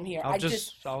go from here.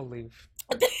 I'll leave.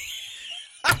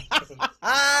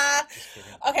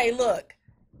 Okay, look.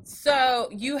 So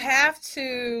you have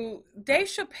to. Dave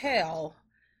Chappelle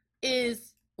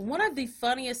is one of the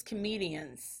funniest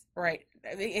comedians, right?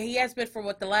 He has been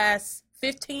for the last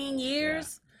 15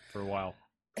 years? Yeah, for a while.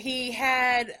 He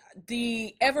had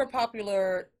the ever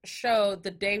popular show, The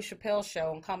Dave Chappelle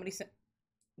Show on Comedy Central.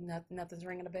 Nothing's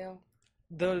ringing a bell?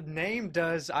 The name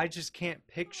does. I just can't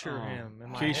picture him.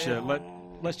 Keisha,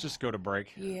 let's just go to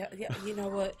break. Yeah. You know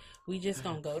what? We just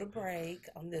gonna go to break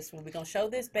on this one. We're gonna show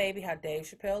this baby how Dave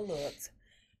Chappelle looks.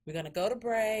 We're gonna go to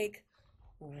break,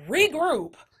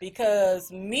 regroup,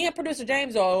 because me and producer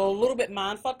James are a little bit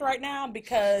mind fucked right now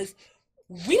because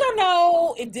we don't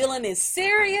know if Dylan is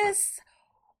serious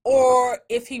or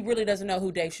if he really doesn't know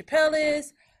who Dave Chappelle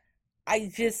is.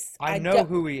 I know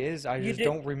who he is. I just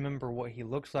don't remember what he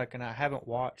looks like, and I haven't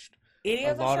watched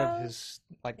a lot of his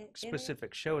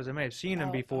specific shows. I may have seen him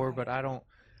before, but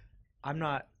I'm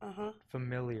not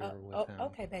familiar with him.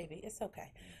 Okay, baby, it's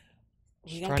okay.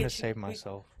 Just trying to save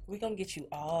myself. We're gonna get you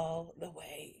all the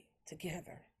way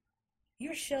together.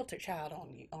 You're a sheltered child,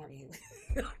 aren't you?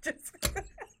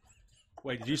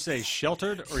 Wait, did you say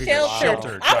sheltered or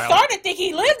sheltered? I'm starting to think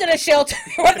he lived in a shelter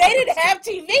where they didn't have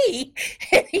TV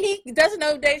and he doesn't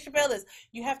know who Dave Chappelle is.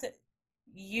 You have to,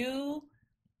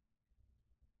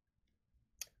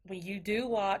 when you do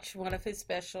watch one of his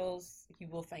specials, you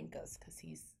will thank us because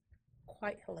he's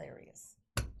quite hilarious.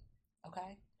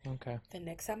 Okay? Okay. The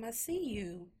next time I see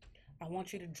you, I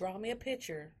want you to draw me a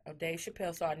picture of Dave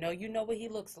Chappelle so I know you know what he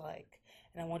looks like.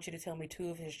 And I want you to tell me 2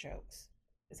 of his jokes.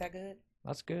 Is that good?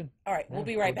 That's good. All right, we'll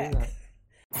be right back. The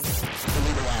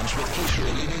Leader Lounge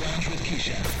with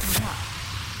Keisha.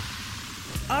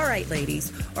 All right,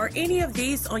 ladies. Are any of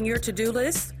these on your to-do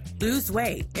list? Lose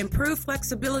weight, improve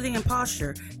flexibility and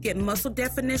posture, get muscle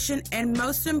definition, and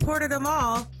most important of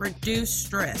all, reduce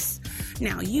stress.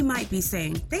 Now, you might be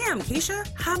saying, damn, Keisha,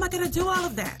 how am I going to do all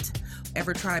of that?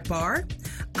 Ever tried barre?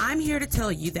 I'm here to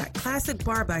tell you that Classic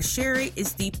Barre by Sherry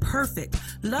is the perfect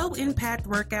low-impact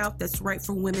workout that's right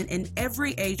for women in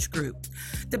every age group.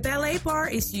 The ballet bar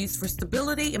is used for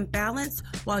stability and balance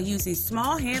while using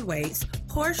small hand weights,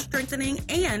 core strengthening,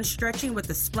 and stretching with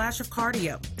a splash of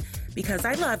cardio. Because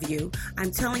I love you,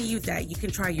 I'm telling you that you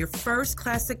can try your first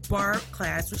Classic Barre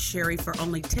class with Sherry for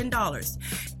only $10.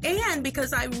 And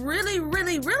because I really,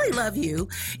 really, really love you,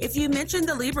 if you mention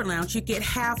the Libra Lounge, you get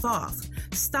half off.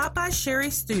 Stop by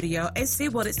Sherry's studio and see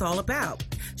what it's all about.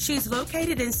 She's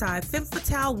located inside Femme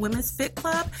Fatale Women's Fit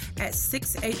Club at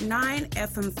 689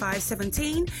 FM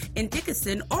 517 in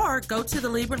Dickinson, or go to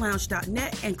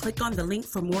thelibralounge.net and click on the link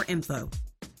for more info.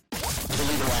 The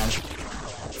Leader Lounge.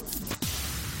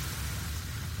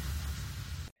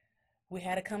 We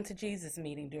had a come to Jesus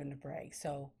meeting during the break,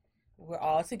 so we're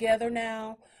all together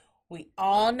now. We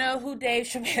all know who Dave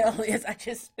Chappelle is. I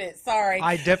just spit. Sorry.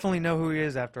 I definitely know who he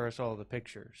is after I saw the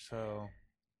picture. So,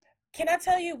 can I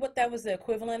tell you what that was the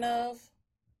equivalent of?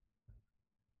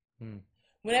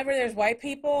 Whenever there's white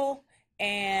people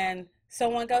and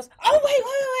someone goes, "Oh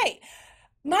wait.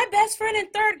 My best friend in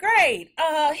 3rd grade.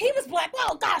 He was black.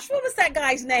 Oh gosh, what was that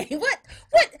guy's name? What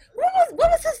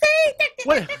was his name?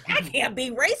 What? I can't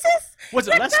be racist. Was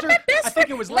it Lester? I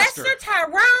think it was Lester. Lester,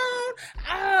 Tyrone,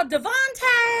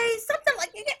 Devontae, something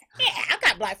like that. Yeah, I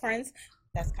got black friends.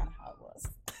 That's kind of how it was.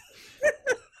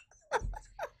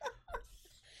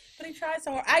 But he tried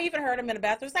so hard. I even heard him in the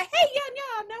bathroom say, "Hey,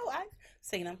 yeah, no, I've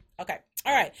seen him." Okay,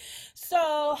 all right.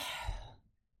 So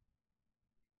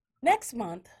next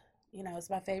month. You know, it's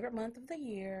my favorite month of the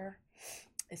year.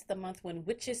 It's the month when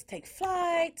witches take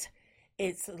flight.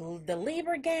 It's the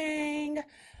Libra gang.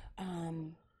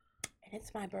 And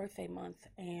it's my birthday month.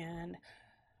 And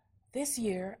this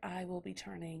year, I will be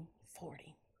turning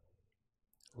 40.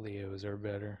 Leos are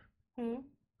better. What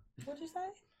did you say?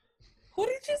 Who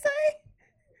did you say?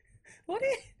 What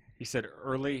did He said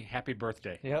early happy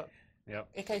birthday. Yep.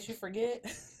 In case you forget.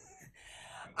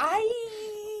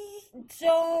 I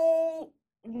don't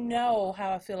know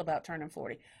how I feel about turning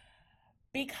 40.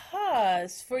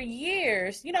 Because for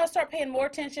years, I start paying more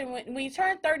attention. When you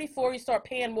turn 34, you start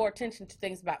paying more attention to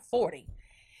things about 40.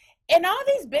 And all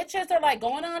these bitches are like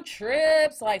going on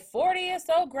trips, like 40 is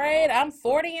so great, I'm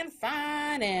 40 and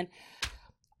fine, and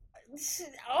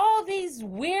all these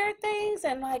weird things,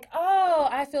 and like, oh,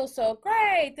 I feel so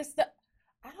great.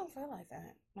 I don't feel like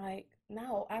that. Like,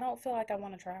 no, I don't feel like I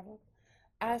want to travel.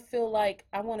 I feel like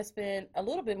I want to spend a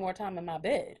little bit more time in my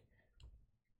bed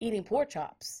eating pork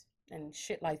chops and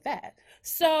shit like that.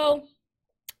 So,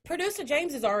 producer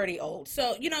James is already old.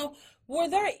 So, were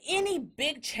there any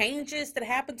big changes that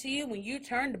happened to you when you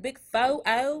turned the big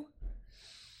 40?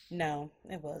 No,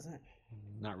 it wasn't.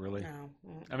 Not really. No.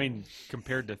 I mean,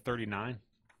 compared to 39,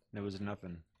 there was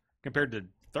nothing. Compared to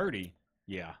 30,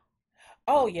 yeah.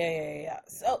 Oh, yeah.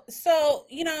 So,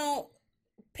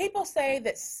 people say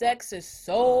that sex is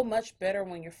so much better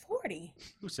when you're 40.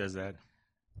 Who says that?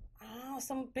 Oh,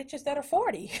 some bitches that are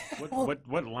 40.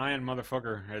 What lying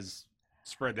motherfucker has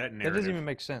spread that narrative? That doesn't even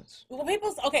make sense. Well,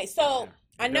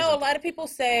 I know a lot of people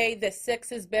say that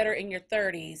sex is better in your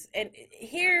 30s, and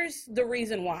here's the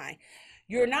reason why.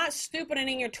 You're not stupid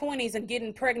in your 20s and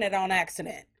getting pregnant on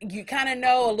accident. You kind of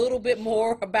know a little bit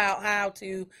more about how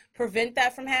to prevent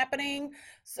that from happening.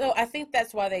 So I think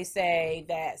that's why they say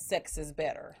that sex is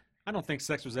better. I don't think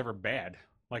sex was ever bad.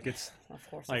 Like, it's of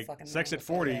course, like sex at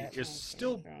 40 is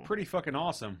still pretty fucking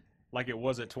awesome, like it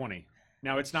was at 20.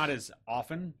 Now, it's not as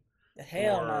often.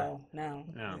 Hell no.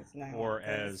 Or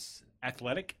as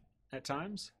athletic at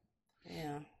times.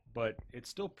 Yeah. But it's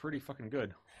still pretty fucking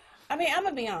good. I mean, I'm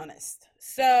going to be honest.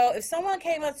 So if someone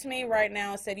came up to me right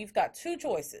now and said, you've got two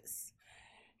choices.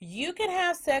 You can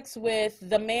have sex with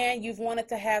the man you've wanted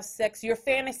to have sex, your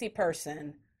fantasy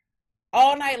person,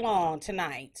 all night long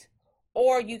tonight.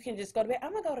 Or you can just go to bed.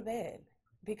 I'm going to go to bed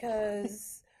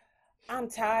because I'm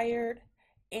tired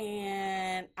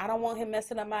and I don't want him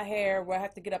messing up my hair where I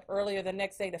have to get up earlier the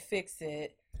next day to fix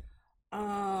it.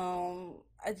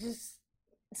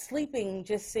 Sleeping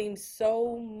just seems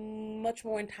so much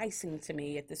more enticing to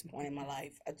me at this point in my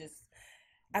life.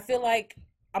 I feel like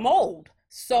I'm old.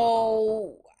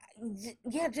 So,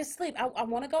 yeah, just sleep. I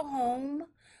want to go home.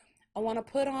 I want to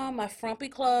put on my frumpy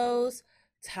clothes,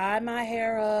 tie my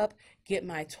hair up, get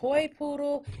my toy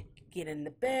poodle, get in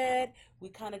the bed. We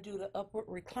kind of do the upward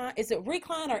recline. Is it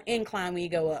recline or incline when you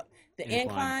go up? The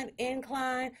incline,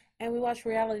 and we watch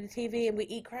reality TV and we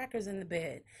eat crackers in the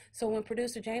bed. So when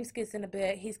producer James gets in the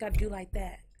bed, he's got to do like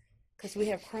that because we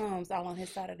have crumbs all on his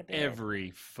side of the bed.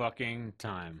 Every fucking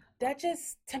time. That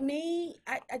just, to me,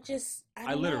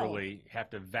 I literally have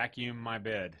to vacuum my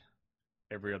bed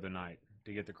every other night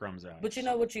to get the crumbs out. But you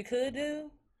know what you could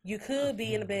do? You could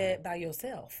be in the bed by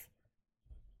yourself.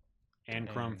 And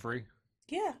crumb free?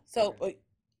 Yeah. So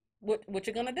what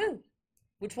you gonna do?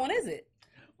 Which one is it?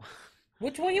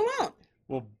 Which one you want?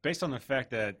 Well, based on the fact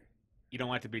that you don't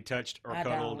like to be touched or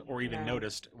cuddled or even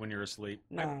noticed when you're asleep,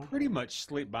 I pretty much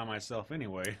sleep by myself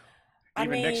anyway,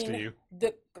 next to you.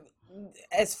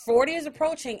 As 40 is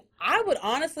approaching, I would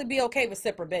honestly be okay with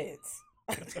separate beds.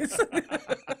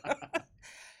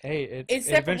 Hey, it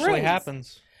eventually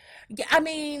happens. Yeah, I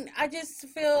mean, I just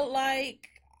feel like,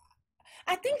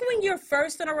 I think when you're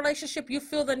first in a relationship, you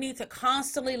feel the need to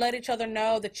constantly let each other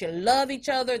know that you love each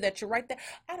other, that you're right there.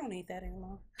 I don't need that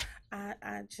anymore.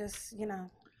 I just,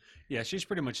 Yeah, she's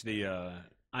pretty much the,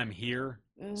 I'm here,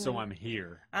 so I'm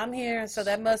here. I'm here, so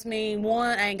that must mean,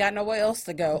 one, I ain't got nowhere else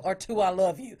to go, or two, I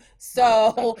love you.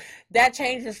 So that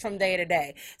changes from day to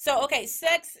day. So, okay,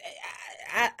 sex,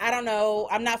 I don't know.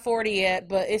 I'm not 40 yet,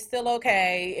 but it's still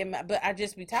okay. But I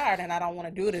just be tired, and I don't want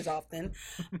to do it as often.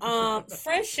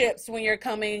 Friendships, when you're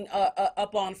coming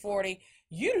up on 40,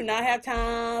 you do not have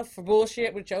time for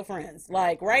bullshit with your friends.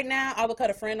 Like, right now, I would cut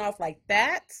a friend off like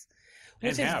that.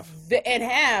 This year.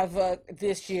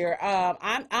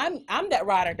 I'm that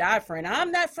ride or die friend.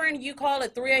 I'm that friend you call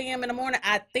at 3 a.m. in the morning.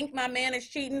 I think my man is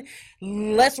cheating.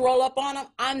 Let's roll up on him.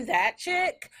 I'm that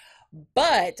chick.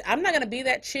 But I'm not going to be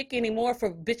that chick anymore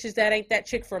for bitches that ain't that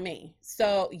chick for me.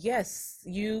 So, yes,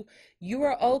 you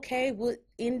are okay with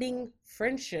ending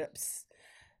friendships.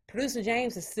 Producer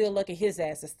James is still lucky his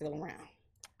ass is still around.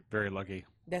 Very lucky.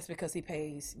 That's because he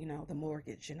pays, the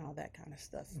mortgage and all that kind of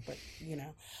stuff. But,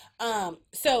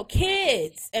 so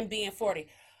kids and being 40.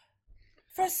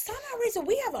 For some reason,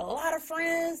 we have a lot of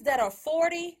friends that are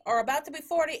 40 or about to be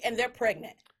 40 and they're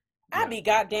pregnant. I'd be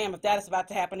goddamn if that is about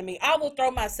to happen to me. I will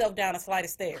throw myself down a flight of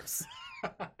stairs.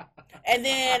 and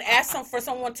then ask for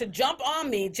someone to jump on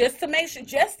me just to make sure,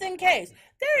 just in case.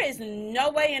 There is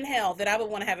no way in hell that I would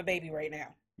want to have a baby right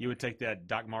now. You would take that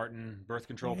Doc Martin birth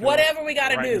control pill? Whatever we got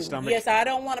to right do. Yes, I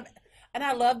don't want to. And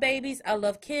I love babies. I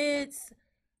love kids.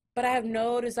 But I have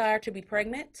no desire to be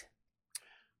pregnant.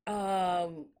 I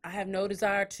have no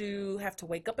desire to have to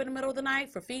wake up in the middle of the night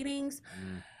for feedings,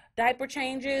 diaper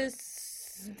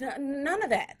changes, none of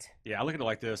that. Yeah, I look at it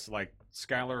like this. Like,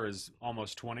 Skylar is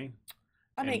almost 20.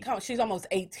 I mean, she's almost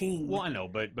 18. Well, I know,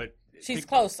 but she's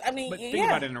close. I mean, but think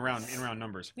about it in round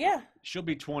numbers. Yeah. She'll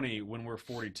be 20 when we're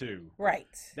 42. Right.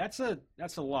 That's a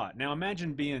lot. Now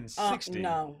imagine being 60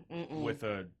 with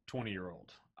a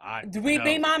 20-year-old.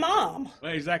 Be my mom.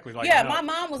 Exactly. Like, yeah, my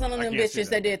mom was one of them bitches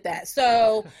that did that.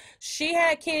 So she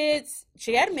had kids.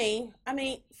 She had me. I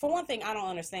mean, for one thing, I don't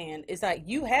understand is like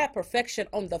you had perfection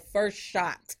on the first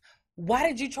shot. Why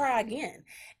did you try again?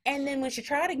 And then when she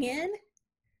tried again,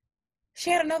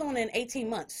 she had another one in 18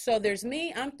 months. So there's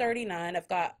me. I'm 39. I've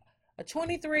got a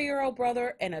 23-year-old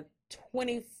brother and a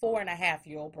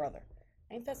 24-and-a-half-year-old brother.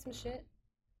 Ain't that some shit?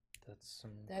 That's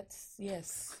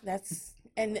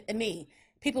and me.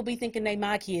 People be thinking they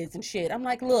my kids and shit. I'm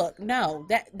like, look, no,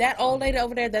 that old lady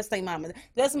over there, that's their mama.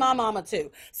 That's my mama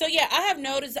too. So yeah, I have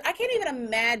noticed. I can't even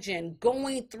imagine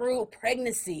going through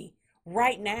pregnancy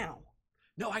right now.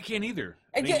 No, I can't either.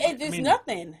 There's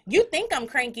nothing. You think I'm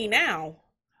cranky now?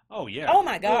 Oh yeah. Oh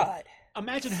my God. Well,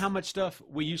 imagine how much stuff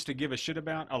we used to give a shit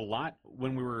about a lot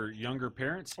when we were younger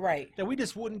parents. Right. That we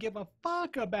just wouldn't give a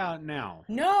fuck about now.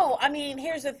 No, I mean,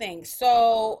 here's the thing.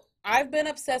 So I've been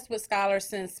obsessed with Skylar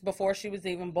since before she was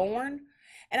even born.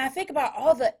 And I think about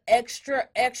all the extra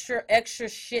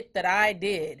shit that I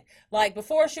did. Like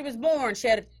before she was born, she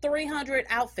had 300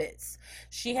 outfits.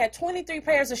 She had 23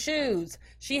 pairs of shoes.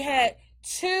 She had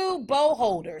 2 bow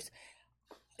holders.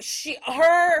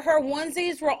 Her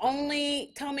onesies were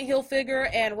only Tommy Hilfiger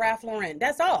and Ralph Lauren.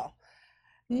 That's all.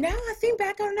 Now I think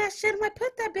back on that shit, I'm like,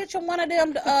 put that bitch on one of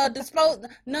them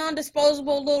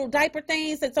non-disposable little diaper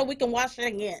things, and so we can wash it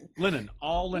again. Linen,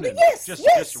 all linen. Yes, just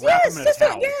wrap them in a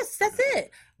towel. Yes, that's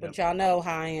it. But y'all know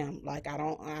how I am. Like I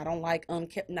don't like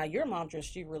unkept. Now your mom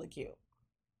dressed she really cute.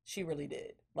 She really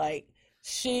did. Like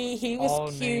he was all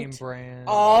cute. Name brand.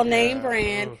 All name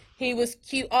brand. He was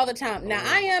cute all the time. Now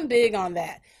I am big on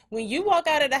that. When you walk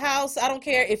out of the house, I don't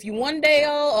care if you 1 day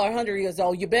old or 100 years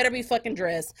old, you better be fucking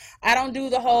dressed. I don't do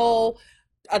the whole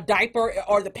a diaper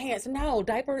or the pants. No,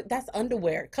 diaper, that's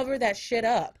underwear. Cover that shit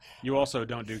up. You also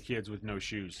don't do kids with no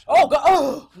shoes. Oh, God.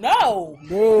 Oh, no.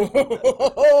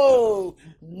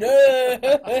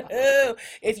 No.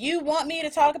 If you want me to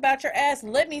talk about your ass,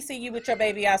 let me see you with your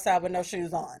baby outside with no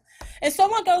shoes on. And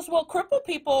someone goes, well, crippled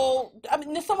people,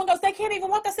 someone goes, they can't even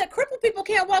walk. I said, crippled people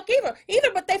can't walk either,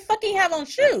 but they fucking have on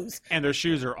shoes. And their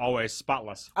shoes are always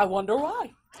spotless. I wonder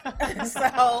why.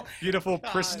 So beautiful,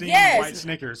 pristine white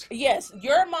sneakers. Yes,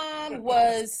 your mom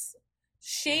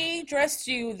she dressed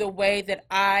you the way that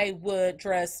I would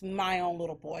dress my own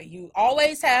little boy. You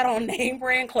always had on name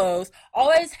brand clothes,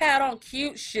 always had on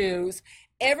cute shoes,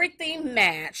 everything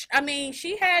matched. I mean,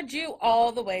 she had you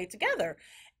all the way together.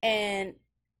 And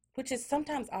which is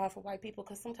sometimes odd for white people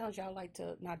because sometimes y'all like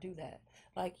to not do that.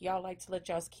 Like y'all like to let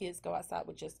y'all's kids go outside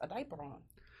with just a diaper on.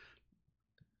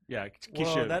 Yeah,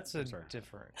 Keisha, well, that's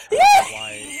different.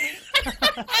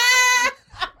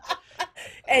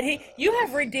 And you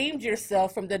have redeemed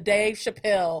yourself from the Dave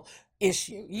Chappelle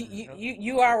issue.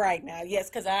 You are right now. Yes,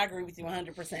 because I agree with you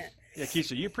 100%. Yeah,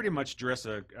 Keisha, you pretty much dress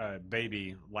a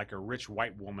baby like a rich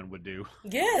white woman would do.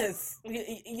 Yes.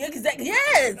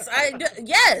 Yes.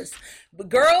 But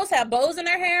girls have bows in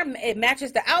their hair. It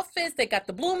matches the outfits. They got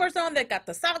the bloomers on. They got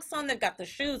the socks on. They got the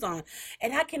shoes on.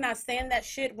 And I cannot stand that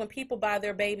shit when people buy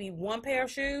their baby 1 pair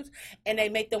of shoes and they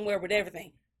make them wear with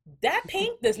everything. That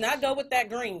pink does not go with that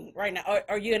green right now.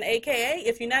 Are you an AKA?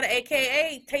 If you're not an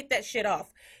AKA, take that shit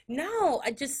off. No,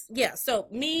 so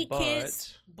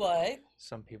kids, but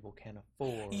some people can't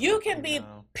afford. You can be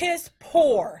piss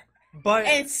poor, but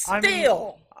and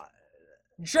still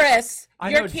dress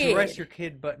your kid. Dress your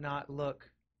kid, but not look.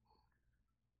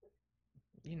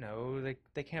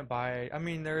 They can't buy. I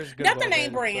mean, there is good. Not the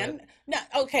name brand. No,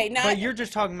 okay, now. But you're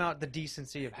just talking about the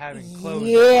decency of having clothes.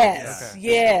 Yes, okay.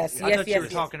 yes. I thought you were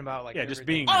talking about just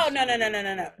being. Oh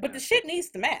no! But the shit needs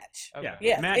to match. Okay.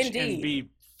 Yes, match indeed. and be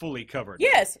fully covered.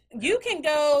 Yes, you can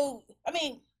go. I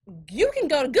mean, you can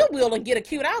go to Goodwill and get a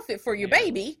cute outfit for your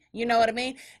baby. You know what I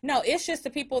mean? No, it's just the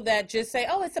people that just say,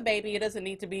 "Oh, it's a baby. It doesn't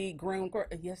need to be groomed."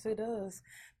 Yes, it does,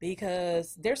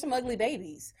 because there's some ugly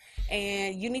babies,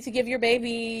 and you need to give your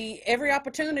baby every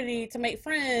opportunity to make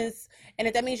friends. And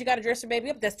if that means you got to dress your baby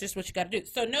up, that's just what you got to do.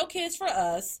 So, no kids for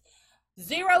us.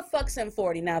 0 fucks and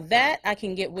 40. Now that I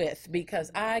can get with,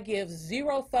 because I give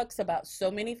 0 fucks about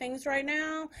so many things right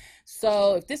now.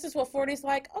 So if this is what 40 is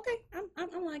like, okay,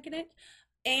 I'm liking it.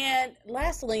 And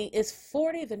lastly, is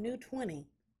 40 the new 20?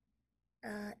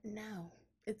 No,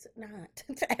 it's not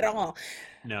at all.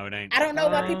 No, it ain't. I don't know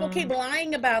why people keep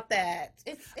lying about that.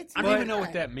 I don't even know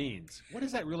what that means. What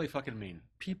does that really fucking mean?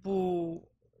 People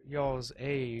y'all's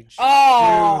age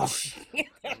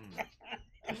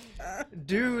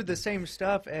do the same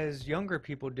stuff as younger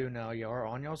people do now. Y'all are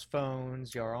on y'all's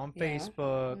phones, y'all are on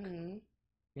Facebook. Mm-hmm.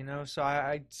 You know, so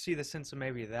I see the sense of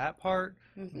maybe that part,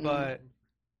 but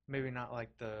maybe not like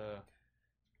the...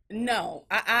 No,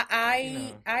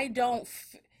 I don't...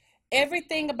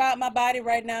 Everything about my body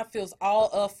right now feels all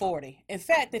of 40. In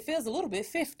fact, it feels a little bit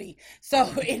 50. So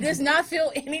it does not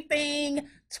feel anything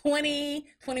 20,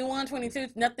 21, 22,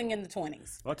 nothing in the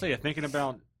 20s. Well, I'll tell you, thinking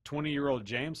about 20-year-old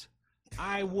James,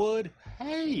 I would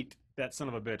hate that son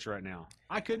of a bitch right now.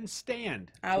 I couldn't stand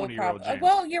 20-year-old James.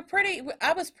 Well,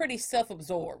 I was pretty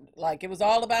self-absorbed. Like, it was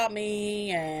all about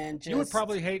me and just... You would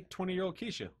probably hate 20-year-old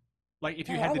Keisha. Like, if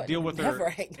you had to deal with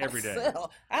her every day.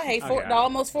 I hate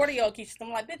almost 40-year-old Keisha.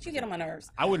 I'm like, bitch, you get on my nerves.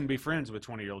 I wouldn't be friends with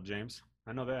 20-year-old James.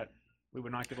 I know that. We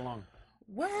would not get along.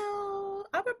 Well,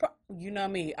 I would, you know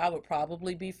me, I would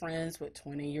probably be friends with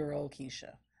 20-year-old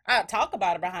Keisha. I'd talk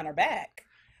about her behind her back.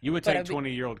 You would take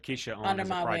 20-year-old Keisha on under as a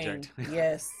my project. Wing.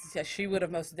 Yes, she would have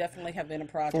most definitely have been a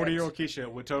project. 40-year-old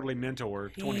Keisha would totally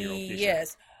mentor 20-year-old Keisha.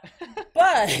 Yes.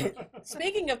 But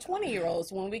speaking of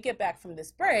 20-year-olds, when we get back from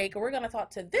this break, we're going to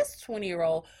talk to this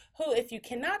 20-year-old who, if you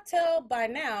cannot tell by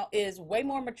now, is way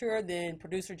more mature than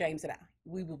producer James and I.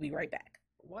 We will be right back.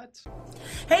 What?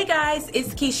 Hey guys,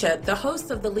 it's Keisha, the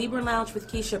host of the Libra Lounge with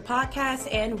Keisha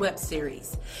podcast and web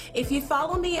series. If you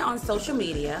follow me on social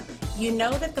media, you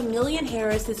know that the Million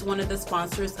Harris is one of the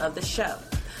sponsors of the show.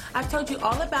 I've told you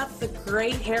all about the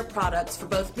great hair products for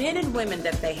both men and women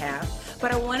that they have,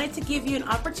 but I wanted to give you an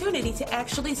opportunity to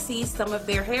actually see some of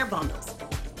their hair bundles.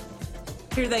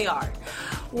 Here they are.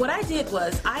 What I did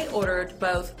was I ordered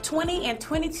both 20 and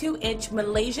 22-inch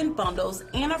Malaysian bundles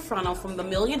and a frontal from the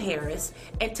Million Harris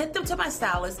and took them to my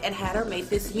stylist and had her make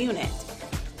this unit.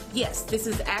 Yes, this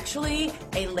is actually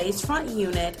a lace front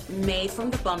unit made from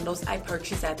the bundles I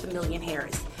purchased at the Million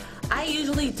Harris. I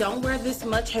usually don't wear this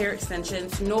much hair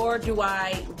extensions, nor do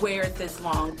I wear it this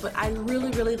long, but I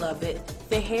really, really love it.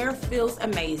 The hair feels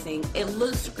amazing. It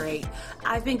looks great.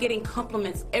 I've been getting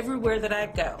compliments everywhere that I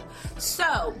go.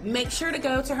 So make sure to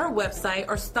go to her website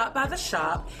or stop by the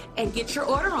shop and get your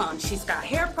order on. She's got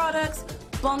hair products,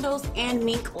 bundles, and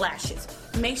mink lashes.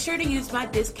 Make sure to use my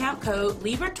discount code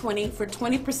LIBRA20 for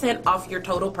 20% off your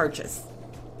total purchase.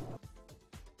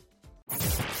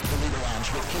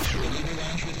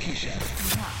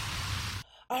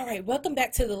 All right, welcome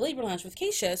back to the Libra Lounge with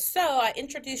Keisha. So I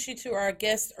introduced you to our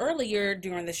guest earlier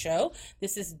during the show.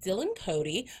 This is Dylan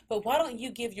Cody, but why don't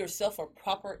you give yourself a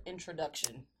proper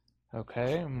introduction?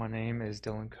 Okay, my name is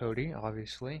Dylan Cody,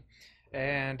 obviously,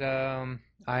 and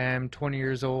I am 20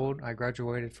 years old. I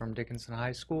graduated from Dickinson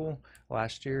High School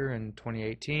last year in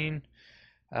 2018.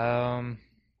 You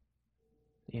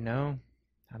know,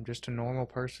 I'm just a normal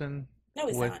person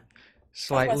with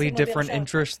slightly different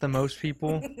interests than most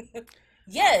people.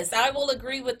 Yes, I will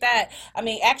agree with that. I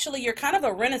mean, actually, you're kind of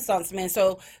a Renaissance man.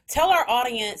 So tell our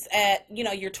audience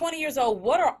you're 20 years old.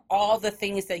 What are all the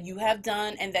things that you have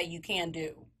done and that you can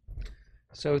do?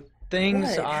 So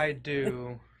things I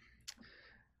do,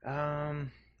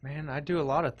 man, I do a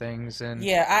lot of things. And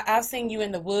yeah, I've seen you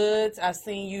in the woods. I've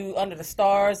seen you under the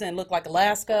stars and look like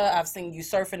Alaska. I've seen you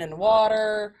surfing in the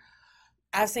water.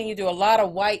 I've seen you do a lot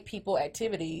of white people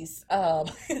activities. So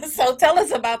tell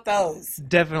us about those.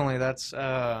 Definitely. That's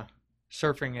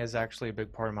surfing is actually a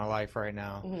big part of my life right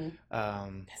now.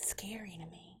 Mm-hmm. That's scary to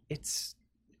me.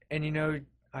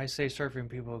 I say surfing,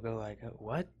 people go like,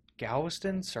 what?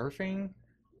 Galveston surfing?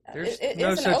 There's it's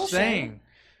no such ocean. thing.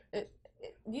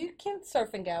 You can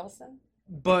surf in Galveston.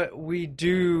 But we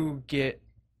do get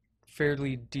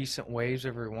fairly decent waves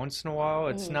every once in a while.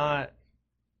 It's not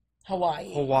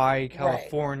Hawaii,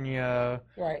 California.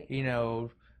 Right.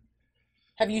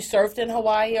 Have you surfed in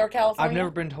Hawaii or California? I've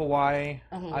never been to Hawaii.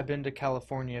 I've been to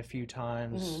California a few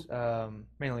times,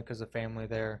 mainly because of family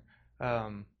there.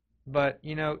 But,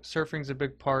 surfing's a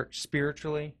big part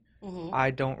spiritually.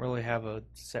 I don't really have a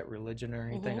set religion or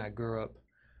anything. I grew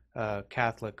up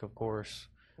Catholic, of course.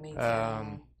 Me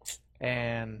too.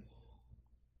 And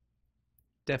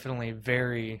definitely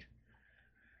very,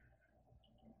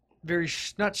 very,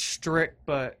 not strict,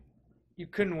 but you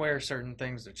couldn't wear certain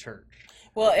things to church.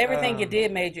 Well, everything you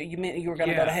did made you meant you were going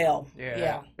to go to hell.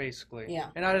 Yeah, basically. Yeah.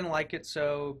 And I didn't like it,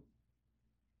 so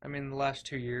I mean, the last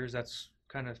 2 years, that's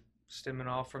kind of stemming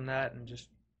off from that and just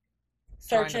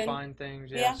Searching. trying to find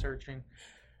things. Yeah. Searching.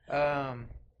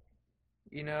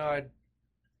 You know,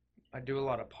 I do a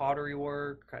lot of pottery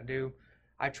work.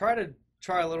 I try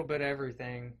a little bit of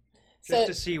everything just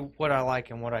to see what I like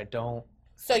and what I don't.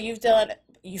 So you've done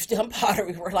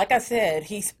pottery work. Like I said,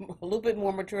 he's a little bit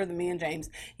more mature than me and James.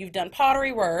 You've done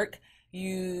pottery work.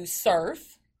 You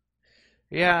surf.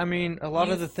 Yeah, I mean, a lot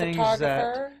of the things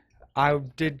that I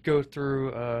did go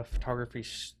through a photography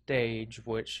stage,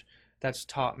 which that's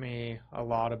taught me a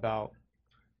lot about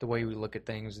the way we look at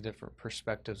things, different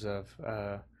perspectives of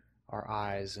our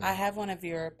eyes. And I have one of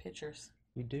your pictures.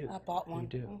 You do. I bought one. You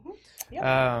do. Mm-hmm.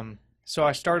 Yep. So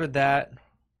I started that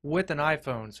with an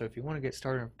iPhone. So if you want to get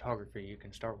started in photography, you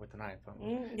can start with an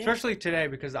iPhone. Yeah. Especially today,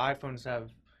 because the iPhones have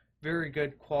very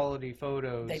good quality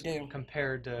photos. They do.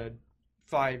 Compared to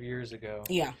 5 years ago.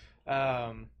 Yeah.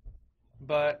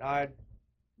 But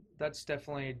that's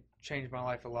definitely changed my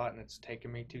life a lot, and it's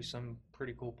taken me to some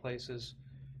pretty cool places.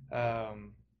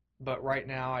 But right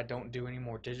now, I don't do any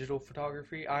more digital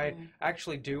photography. I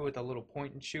actually do with a little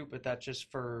point and shoot, but that's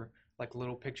just for like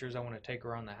little pictures I want to take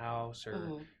around the house,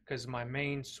 or because my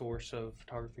main source of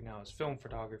photography now is film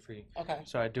photography. Okay.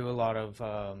 So I do a lot of,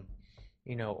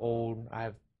 old. I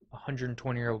have a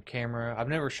 120-year-old camera. I've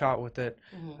never shot with it,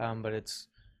 but it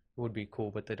would be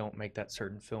cool. But they don't make that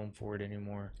certain film for it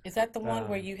anymore. Is that the one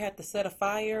where you had to set a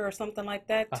fire or something like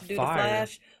that to do fire? The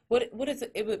flash? What is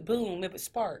it? It would boom. It would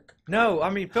spark. No, I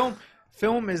mean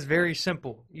film is very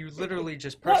simple. You literally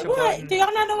just press a button. Do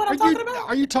y'all not know what I'm talking about?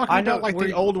 Are you talking about like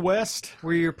the Old West?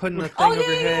 Where you're putting the thing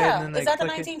over your head and then is that the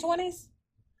click 1920s?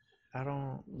 I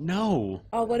don't know.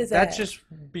 Oh, what is that? That's just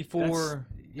before.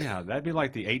 That'd be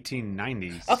like the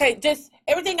 1890s. Okay, just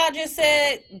everything I just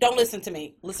said, don't listen to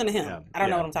me. Listen to him. I don't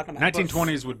know what I'm talking about.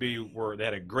 1920s would be where they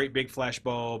had a great big flash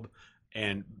bulb,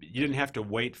 and you didn't have to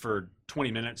wait for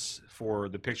 20 minutes for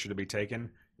the picture to be taken.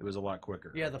 It was a lot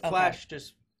quicker. Yeah, the flash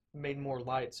just made more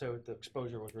light, so the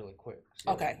exposure was really quick.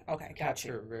 So okay,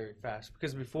 capture it very fast.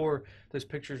 Because before, those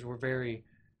pictures were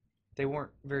they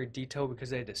weren't very detailed because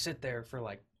they had to sit there for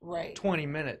like 20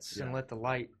 minutes and let the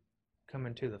light come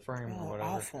into the frame or whatever.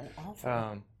 Awful.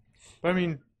 But I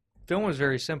mean, film is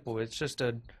very simple. It's just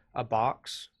a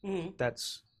box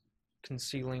that's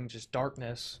concealing just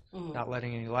darkness, not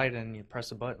letting any light in. You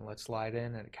press a button, lets light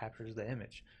in, and it captures the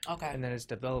image. Okay. And then it's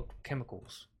developed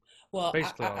chemicals. Well,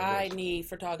 I need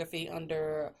photography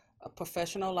under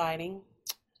professional lighting,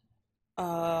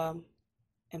 and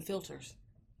filters.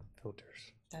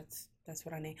 That's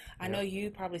what I need. I know you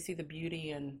probably see the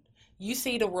beauty, and you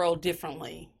see the world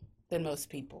differently than most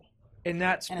people. And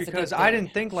that's because I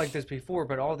didn't think like this before,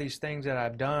 but all these things that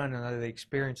I've done and the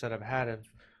experience that I've had have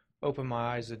opened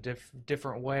my eyes a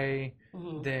different way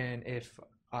than if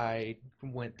I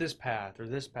went this path or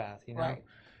this path, you know? Right.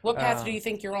 What path do you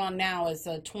think you're on now as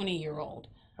a 20-year-old?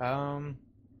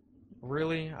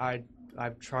 Really,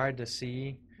 I've tried to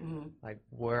see like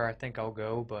where I think I'll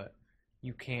go, but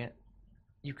you can't.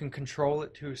 You can control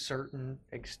it to a certain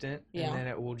extent, and then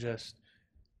it will just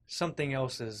something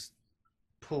else is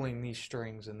pulling these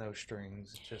strings and those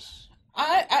strings. Just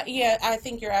I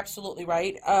think you're absolutely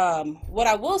right. What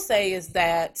I will say is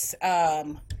that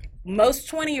most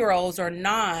 20-year-olds are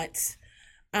not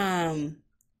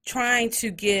trying to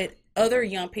get other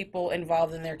young people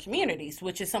involved in their communities,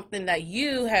 which is something that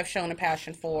you have shown a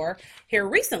passion for here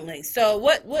recently. So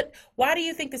why do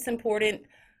you think it's important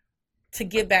to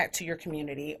give back to your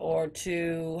community or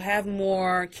to have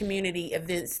more community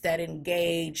events that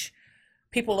engage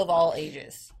people of all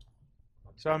ages?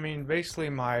 So, I mean, basically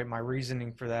my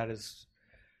reasoning for that is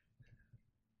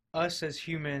us as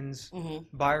humans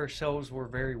by ourselves, we're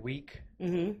very weak.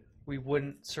 We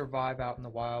wouldn't survive out in the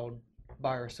wild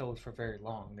by ourselves for very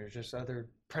long. There's just other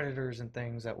predators and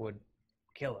things that would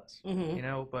kill us, you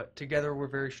know, but together we're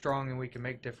very strong and we can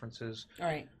make differences. All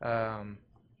right.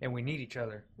 And we need each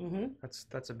other.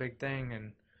 That's a big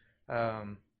thing.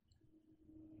 And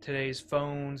today's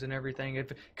phones and everything,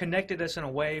 it connected us in a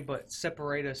way, but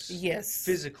separate us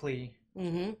physically.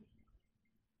 And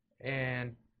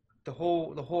the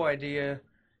whole idea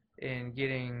in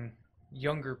getting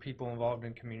younger people involved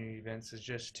in community events is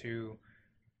just to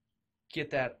get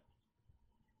that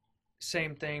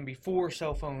same thing before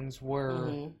cell phones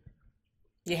were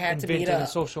you had invented to meet up. in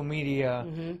social media.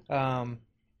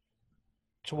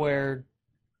 To where,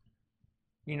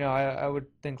 you know, I would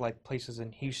think like places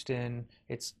in Houston,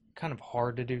 it's kind of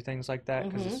hard to do things like that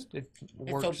because it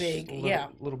works so big. a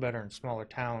little better in smaller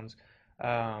towns.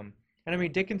 And I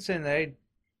mean, Dickinson,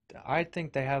 I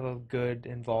think they have a good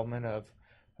involvement of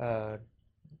a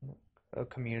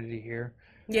community here.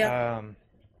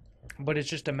 But it's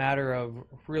just a matter of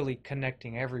really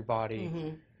connecting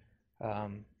everybody,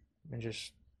 and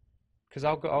just because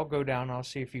I'll go down, I'll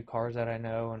see a few cars that I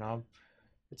know, and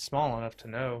it's small enough to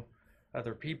know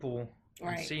other people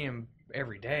and see them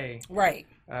every day. Right.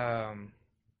 I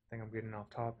think I'm getting off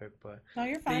topic, but no,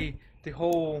 you're fine. The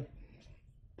whole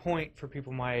point for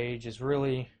people my age is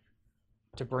really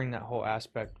to bring that whole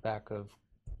aspect back of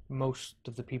most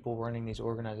of the people running these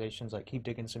organizations, like Keep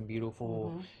Dickinson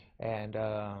Beautiful, and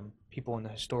people in the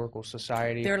Historical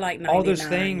Society. They're like 99. All those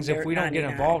things. If we don't get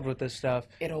involved with this stuff,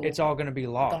 it's all going to be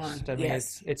lost. Gone. I mean,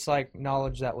 it's like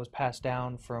knowledge that was passed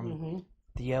down from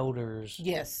the elders.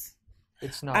 Yes.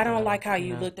 It's not. I don't like how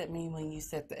you looked at me when you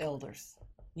said the elders.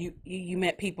 You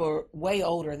met people way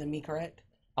older than me, correct?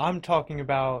 I'm talking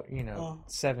about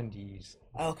 70s.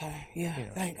 Okay, yeah,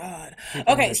 thank God.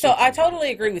 Okay, so I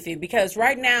totally agree with you, because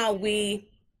right now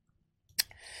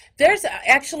there's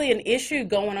actually an issue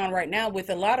going on right now with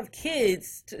a lot of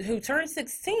kids who turn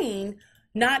 16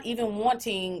 not even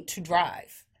wanting to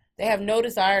drive. They have no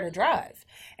desire to drive.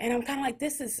 And I'm kind of like,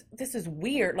 this is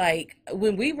weird. Like,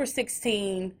 when we were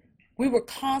 16, we were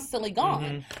constantly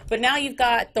gone. But now you've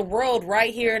got the world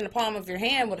right here in the palm of your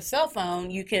hand with a cell phone.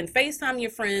 You can FaceTime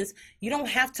your friends. You don't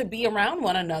have to be around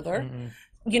one another.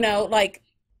 Like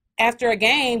after a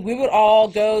game, we would all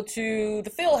go to the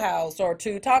field house or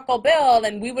to Taco Bell,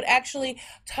 and we would actually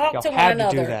talk to one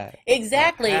another. To do that.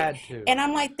 Exactly. And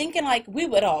I'm like thinking, like, we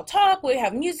would all talk, we'd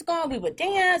have music on, we would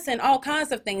dance and all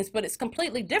kinds of things, but it's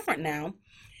completely different now.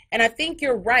 And I think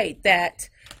you're right that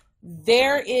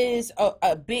there is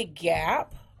a big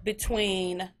gap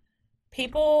between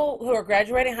people who are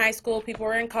graduating high school, people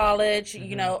who are in college,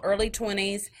 early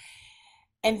 20s,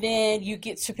 and then you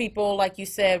get to people, like you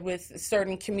said, with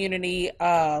certain community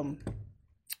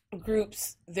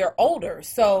groups, they're older.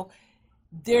 So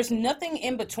there's nothing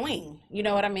in between, you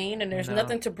know what I mean? And there's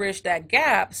nothing to bridge that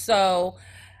gap. So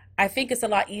I think it's a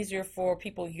lot easier for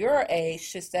people your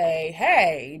age to say,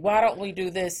 hey, why don't we do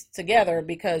this together?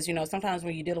 Because, sometimes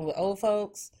when you're dealing with old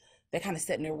folks, they kind of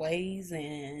set in their ways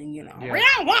and, we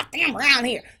don't want them around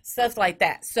here. Stuff like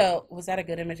that. So was that a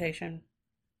good imitation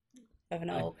of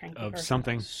an old cranky person?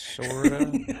 Something. Sort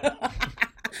of.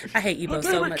 I hate you both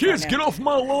so much. Kids, get off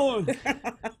my lawn.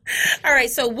 All right.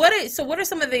 So what are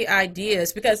some of the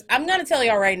ideas? Because I'm going to tell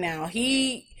y'all right now,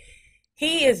 he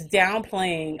is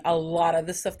downplaying a lot of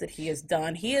the stuff that he has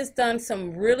done. He has gone to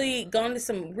some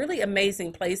really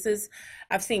amazing places.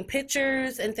 I've seen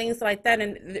pictures and things like that,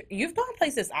 and you've gone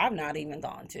places I've not even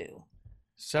gone to.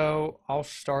 So I'll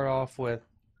start off with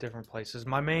different places.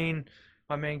 My main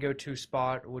go-to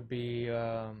spot would be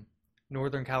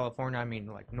Northern California. I mean,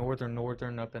 like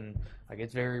northern up in, like,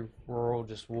 it's very rural,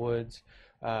 just woods,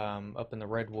 up in the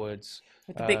redwoods.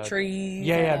 With the big trees.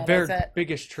 Yeah, very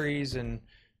biggest trees, and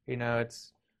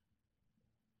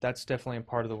that's definitely a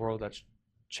part of the world that's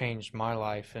changed my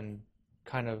life and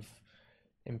kind of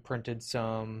imprinted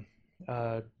some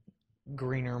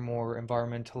greener, more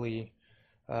environmentally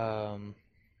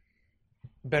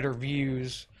better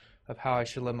views of how I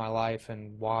should live my life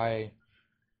and why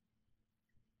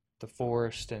the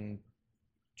forest and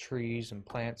trees and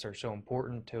plants are so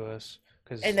important to us.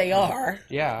 And they are.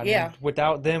 Yeah. I mean,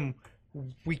 without them,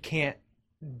 we can't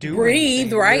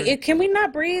breathe, anything. Right? Can we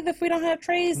not breathe if we don't have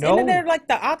trees? No. Isn't there like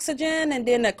the oxygen and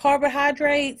then the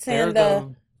carbohydrates and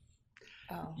the...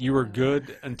 You were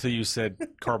good until you said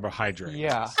carbohydrates.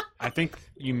 Yeah. I think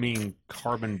you mean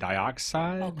carbon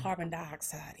dioxide. Oh, carbon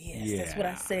dioxide. Yes, that's what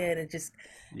I said. It just,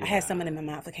 I had something in my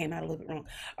mouth that came out a little bit wrong.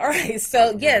 All right.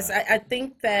 So, yes, I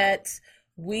think that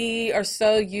we are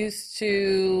so used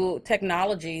to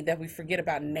technology that we forget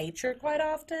about nature quite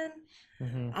often.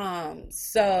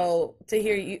 So to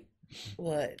hear you,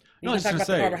 what? You want to talk about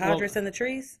the carbohydrates and the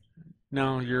trees?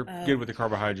 No, you're good with the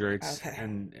carbohydrates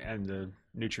and the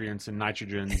nutrients and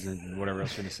nitrogens and whatever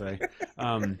else you're going to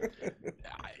say.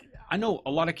 I know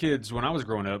a lot of kids, when I was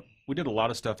growing up, we did a lot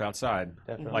of stuff outside.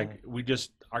 Definitely. Like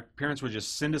our parents would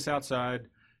just send us outside,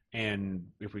 and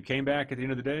if we came back at the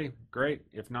end of the day, great.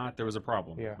 If not, there was a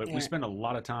problem. Yeah. But we spent a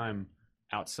lot of time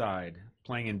outside,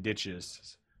 playing in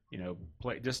ditches,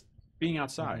 just being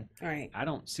outside. Right. I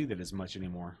don't see that as much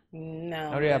anymore.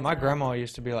 No. Oh yeah, my grandma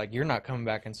used to be like, "You're not coming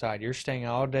back inside. You're staying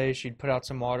all day." She'd put out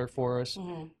some water for us.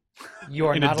 You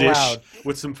are in not a dish allowed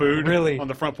with some food. Really, on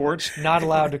the front porch. Not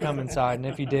allowed to come inside, and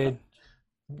if you did,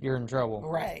 you're in trouble.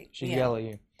 Right. She'd yell at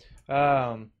you.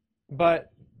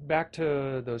 But back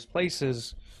to those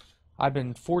places, I've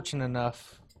been fortunate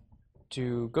enough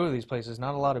to go to these places.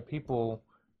 Not a lot of people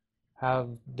have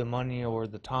the money or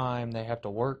the time. They have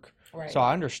to work. Right. So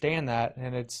I understand that,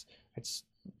 and it's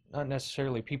not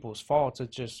necessarily people's faults.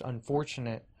 It's just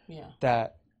unfortunate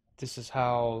that this is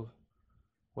how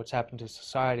what's happened to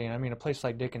society. And I mean, a place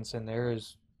like Dickinson, there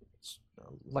is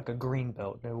like a green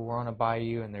belt. We're on a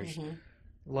bayou, and there's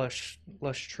lush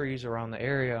trees around the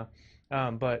area,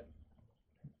 but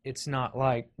it's not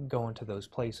like going to those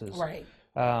places. Right.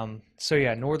 So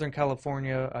yeah, Northern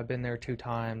California, I've been there 2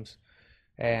 times,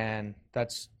 and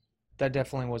that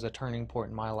definitely was a turning point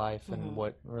in my life and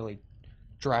what really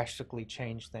drastically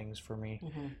changed things for me.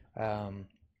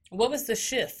 What was the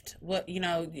shift? What,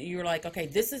 you're like, okay,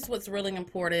 this is what's really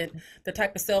important. The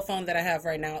type of cell phone that I have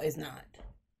right now is not.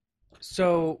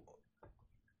 So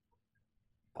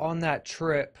on that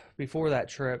trip, before that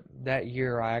trip, that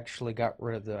year, I actually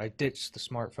I ditched the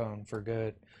smartphone for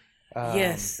good.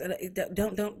 Yes.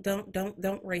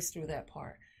 Don't race through that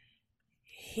part.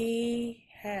 He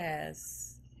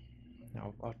has.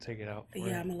 No, I'll take it out.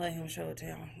 Yeah, I'm gonna let him show it to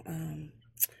y'all.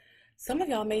 Some of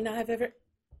y'all may not have ever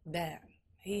that.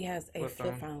 He has a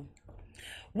flip phone.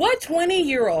 What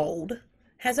 20-year-old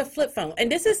has a flip phone?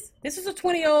 And this is a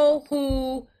 20-year-old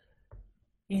who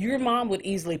your mom would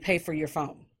easily pay for your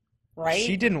phone, right?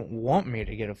 She didn't want me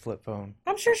to get a flip phone.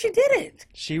 I'm sure she didn't.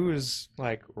 She was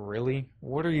like, "Really?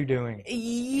 What are you doing?"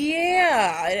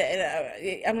 Yeah.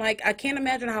 I'm like, I can't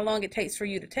imagine how long it takes for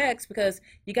you to text, because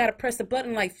you got to press the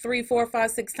button like 3, 4,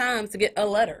 5, 6 times to get a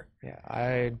letter. Yeah,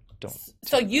 I don't.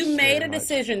 So you made a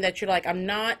decision that you're like, I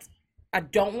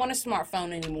don't want a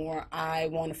smartphone anymore. I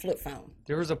want a flip phone.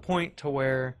 There was a point to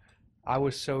where I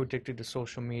was so addicted to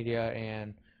social media,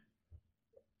 and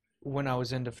when I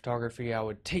was into photography, I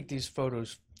would take these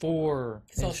photos for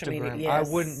social Instagram. Media, yes.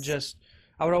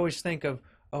 I would always think of,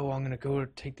 oh, I'm going to go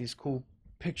take these cool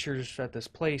pictures at this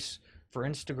place for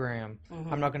Instagram.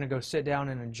 I'm not going to go sit down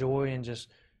and enjoy and just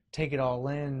take it all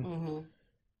in.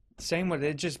 Same with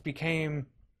it, just became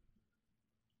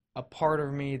a part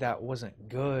of me that wasn't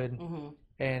good,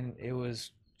 and it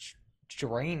was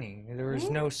draining. There was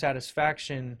no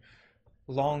satisfaction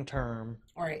long term,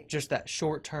 right? Just that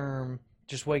short term,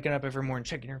 just waking up every morning,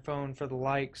 checking your phone for the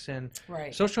likes. And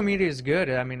right. Social media is good.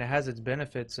 I mean, it has its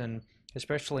benefits, and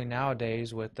especially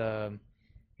nowadays with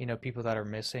people that are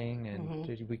missing, and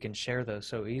we can share those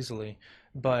so easily.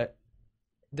 But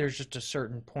there's just a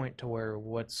certain point to where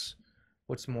what's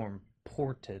more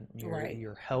important,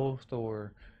 your health,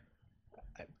 or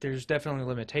there's definitely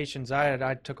limitations.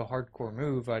 I took a hardcore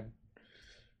move. I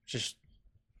just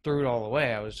threw it all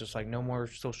away. I was just like, no more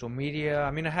social media.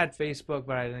 I mean, I had Facebook,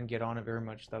 but I didn't get on it very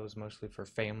much. That was mostly for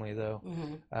family, though.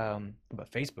 But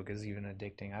Facebook is even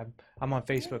addicting. I'm on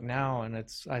Facebook now, and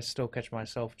I still catch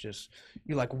myself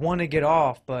you like want to get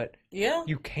off, but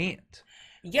you can't.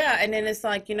 Yeah, and then it's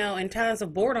like, in times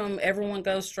of boredom, everyone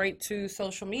goes straight to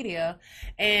social media.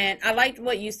 And I liked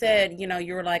what you said,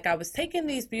 you were like, I was taking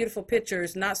these beautiful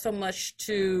pictures, not so much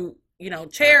to,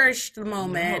 cherish the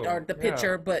moment or the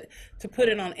picture, but to put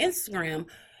it on Instagram.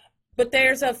 But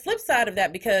there's a flip side of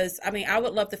that, because, I mean, I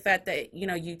would love the fact that,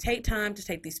 you take time to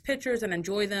take these pictures and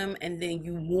enjoy them, and then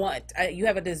you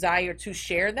have a desire to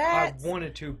share that. I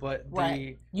wanted to, but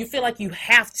right. You feel like you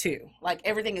have to. Like,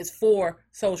 everything is for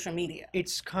social media.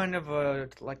 It's kind of a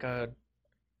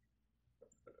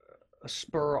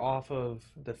spur off of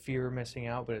the fear of missing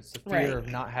out, but it's the fear of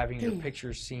not having your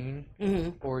pictures seen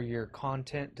or your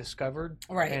content discovered.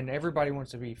 Right. And everybody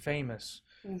wants to be famous.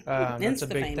 That's a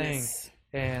big thing.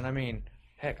 And I mean,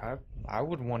 heck, I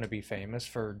would want to be famous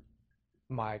for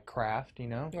my craft,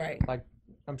 Right. Like,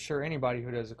 I'm sure anybody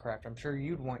who does a craft, I'm sure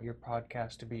you'd want your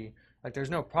podcast to be, like, there's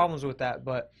no problems with that,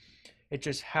 but it's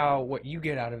just what you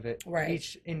get out of it. Right.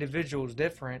 Each individual is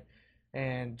different,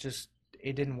 and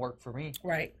it didn't work for me.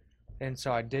 Right. And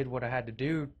so I did what I had to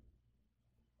do.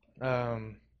 I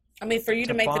mean, for you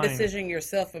to make the decision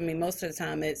yourself, I mean, most of the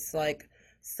time it's like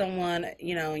someone,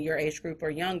 your age group or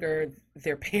younger,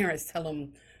 their parents tell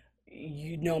them,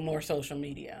 more social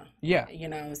media. Yeah.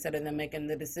 Instead of them making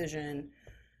the decision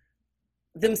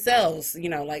themselves,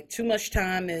 like too much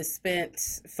time is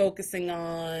spent focusing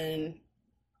on,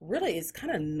 really, it's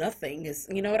kind of nothing. It's,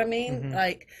 you know what I mean?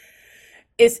 Like,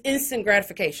 it's instant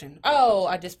gratification. Oh,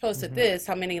 I just posted this.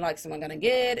 How many likes am I going to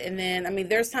get? And then, I mean,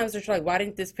 there's times that you're like, why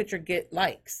didn't this picture get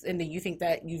likes? And then you think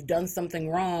that you've done something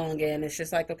wrong. And it's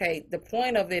just like, okay, the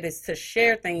point of it is to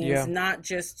share things, not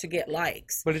just to get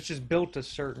likes. But it's just built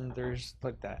there's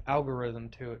like that algorithm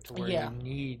to it, to where you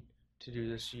need to do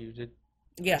this. It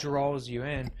draws you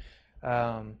in. But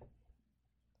I'm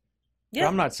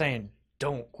not saying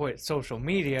don't quit social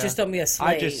media. Just don't be a slave.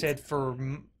 I just said for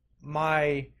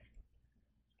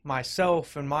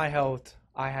myself and my health,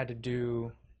 I had to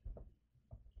do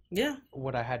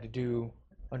what I had to do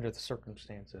under the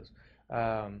circumstances,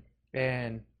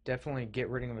 and definitely get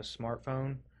rid of a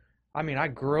smartphone. I mean, I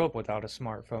grew up without a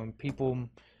smartphone. People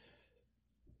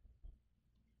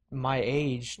my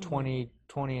age, 20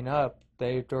 and up,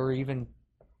 or even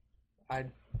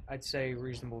I'd say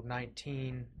reasonable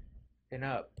 19 and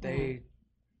up.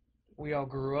 We all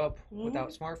grew up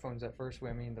without smartphones at first.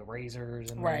 I mean, the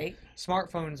Razors and right.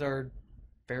 Smartphones are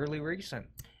fairly recent.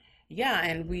 Yeah,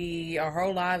 and our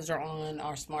whole lives are on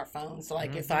our smartphones.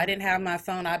 Like, if I didn't have my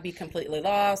phone, I'd be completely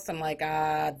lost. I'm like,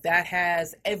 that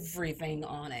has everything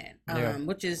on it,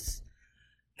 which is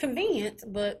convenient,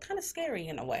 but kind of scary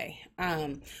in a way.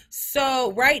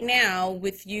 So right now,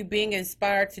 with you being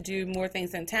inspired to do more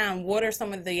things in town, what are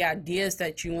some of the ideas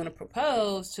that you want to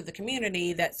propose to the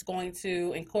community that's going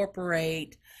to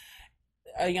incorporate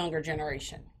a younger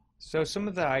generation? So some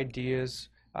of the ideas,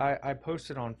 I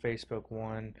posted on Facebook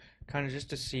one, kind of just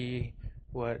to see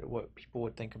what people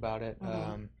would think about it.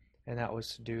 And that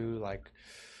was to do like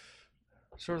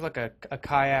sort of like a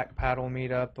kayak paddle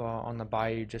meetup on the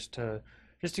bayou, just to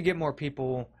get more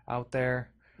people out there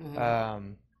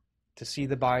to see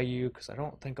the bayou, because I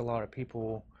don't think a lot of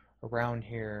people around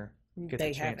here get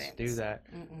the chance to do that.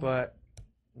 But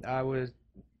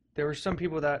there were some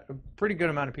people a pretty good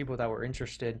amount of people that were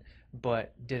interested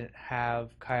but didn't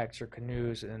have kayaks or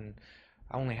canoes, and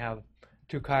I only have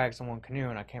 2 kayaks and 1 canoe,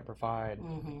 and I can't provide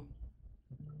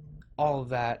all of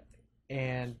that.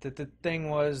 And the thing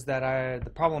was that the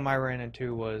problem I ran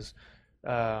into was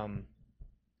once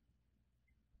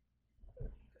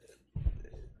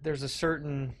there's a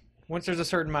certain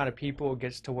amount of people, it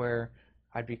gets to where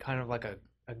I'd be kind of like a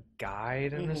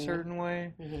guide in a certain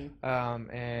way.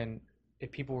 And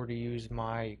if people were to use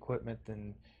my equipment,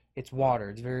 then it's water.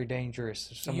 It's very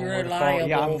dangerous. If someone were to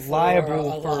fall, I'm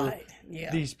liable for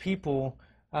these people.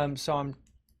 So I'm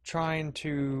trying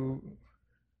to,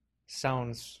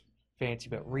 sounds fancy,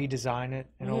 but redesign it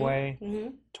in a way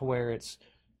to where it's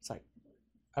like,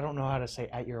 I don't know how to say,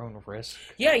 at your own risk.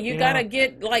 Yeah, you gotta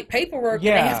get like paperwork. And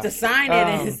they have to sign it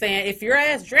and saying, if your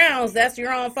ass drowns, that's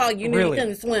your own fault. You knew you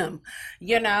couldn't swim.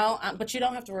 But you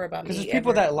don't have to worry about me. Because there's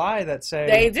people that lie, that say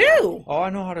they do. Oh, I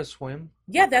know how to swim.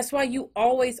 Yeah, that's why you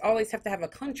always have to have a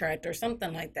contract or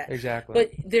something like that. Exactly.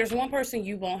 But there's one person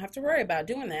you won't have to worry about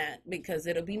doing that, because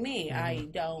it'll be me. I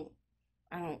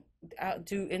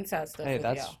do inside stuff. Hey,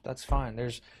 that's fine.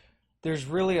 There's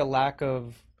really a lack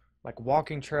of like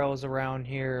walking trails around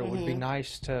here. It would be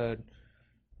nice to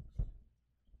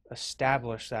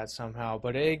establish that somehow,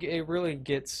 but it really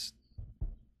gets,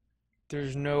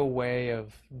 there's no way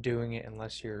of doing it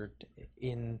unless you're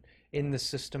in the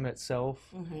system itself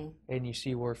and you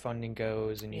see where funding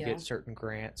goes and you get certain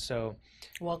grants. So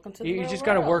welcome to the you just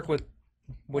got to work with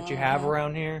what you have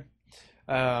around here.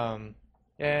 And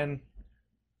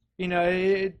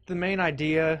the main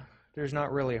idea, there's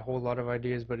not really a whole lot of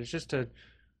ideas, but it's just to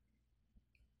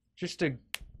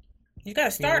you got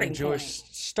a starting point.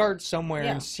 Start somewhere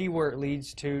and see where it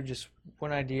leads to. Just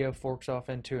one idea forks off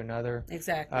into another.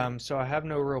 Exactly. So I have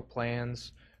no real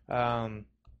plans.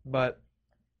 But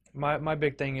my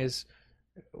big thing is,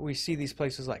 we see these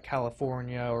places like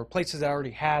California or places that already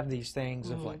have these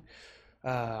things of like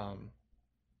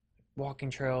walking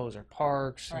trails or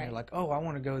parks, and you're like, oh, I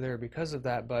want to go there because of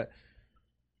that. But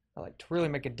like, to really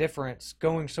make a difference,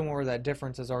 going somewhere where that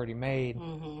difference is already made,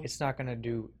 it's not going to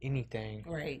do anything.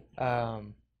 Right.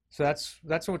 So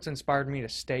that's what's inspired me to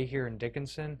stay here in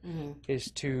Dickinson, is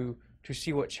to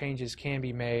see what changes can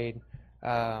be made,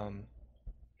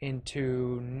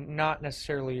 into not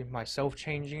necessarily myself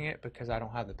changing it, because I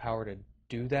don't have the power to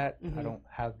do that. I don't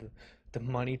have the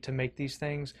money to make these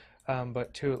things,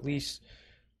 but to at least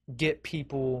get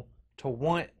people to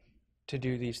want to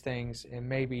do these things, and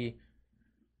maybe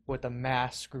with a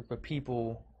mass group of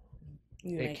people,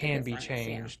 it can be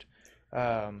changed.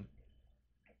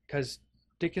 Because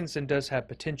Dickinson does have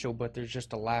potential, but there's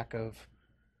just a lack of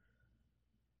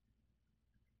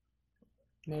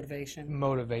motivation.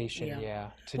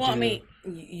 I mean,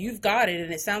 you've got it,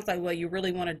 and it sounds like what you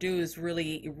really want to do is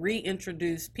really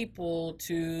reintroduce people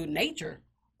to nature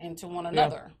and to one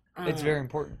another. It's very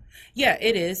important. Yeah,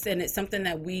 it is, and it's something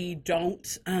that we don't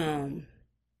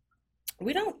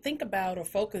think about or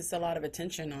focus a lot of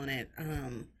attention on it.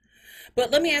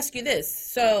 But let me ask you this.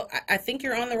 So I think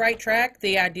you're on the right track.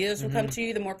 The ideas will come to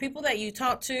you. The more people that you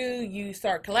talk to, you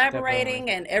start collaborating,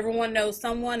 and everyone knows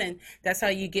someone, and that's how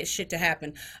you get shit to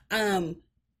happen. Do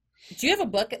you have a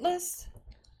bucket list?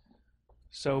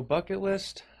 So bucket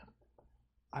list,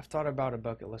 I've thought about a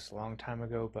bucket list a long time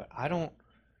ago, but I don't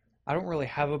really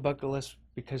have a bucket list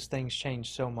because things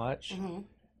change so much.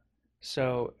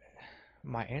 So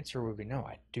my answer would be no,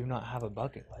 I do not have a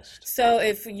bucket list. So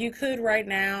if you could right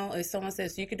now, if someone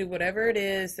says you could do whatever it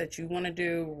is that you want to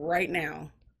do right now,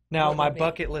 Now, my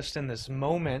bucket list in this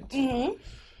moment,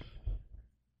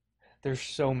 there's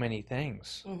so many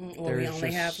things. Well, we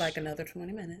only have like another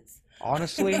 20 minutes.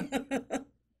 Honestly,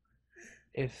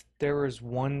 if there was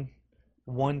one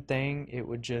thing, it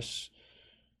would just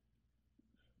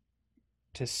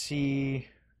to see.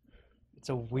 It's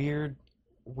a weird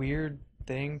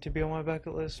thing to be on my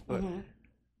bucket list, but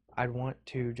I'd want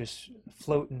to just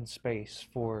float in space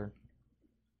for.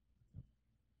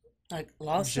 Like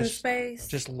lost in space?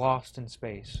 Just lost in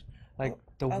space. Like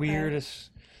the weirdest.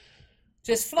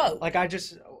 Just float. Like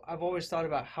I've always thought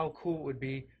about how cool it would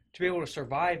be to be able to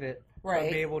survive it, right?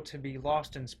 But be able to be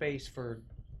lost in space for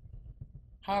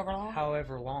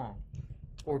however long,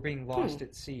 or being lost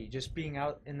at sea, just being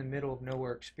out in the middle of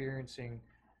nowhere, experiencing.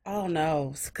 Oh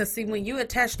no, because see, when you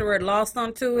attach the word "lost"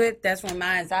 onto it, that's when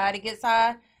my anxiety gets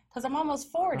high. Because I'm almost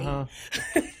 40.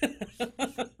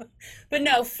 But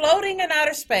no, floating in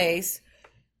outer space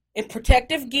in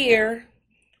protective gear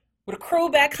with a crew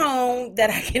back home that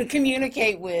I can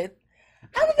communicate with,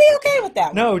 I would be okay with that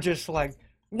one. No, just like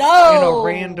in a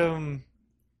random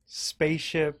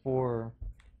spaceship, or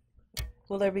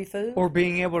will there be food? Or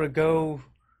being able to go.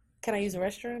 Can I use a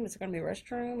restroom? Is it going to be a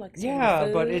restroom? Like yeah,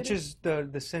 but it's just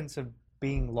the sense of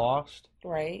being lost.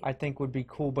 Right. I think would be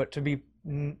cool, but to be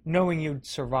knowing you'd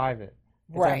survive it.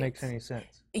 If that makes any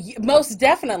sense. Most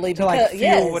definitely. To like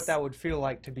feel what that would feel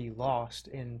like to be lost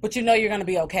in. But you know you're going to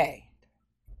be okay.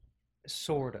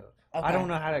 Sort of. Okay. I don't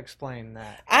know how to explain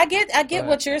that. I get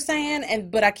what you're saying,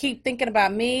 but I keep thinking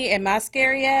about me and my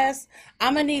scary ass.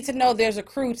 I'm gonna need to know there's a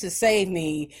crew to save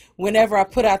me whenever I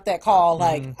put out that call.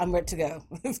 Like I'm ready to go.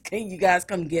 Can you guys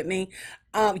come get me?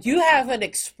 You have an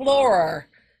explorer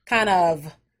kind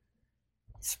of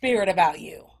spirit about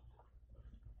you.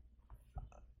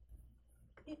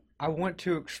 I want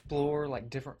to explore like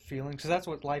different feelings, because that's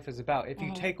what life is about. If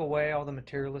you take away all the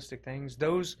materialistic things,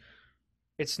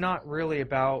 it's not really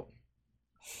about.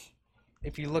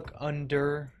 If you look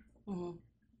under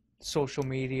social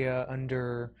media,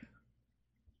 under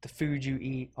the food you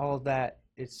eat, all of that,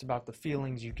 it's about the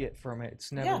feelings you get from it.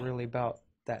 It's never really about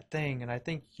that thing. And I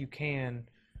think you can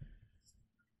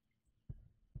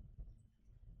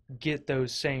get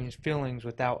those same feelings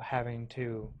without having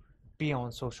to be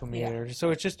on social media. So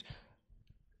it's just,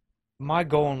 my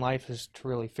goal in life is to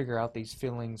really figure out these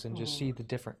feelings and just see the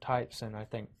different types. And I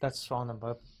think that's on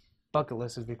the bucket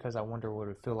list, is because I wonder what it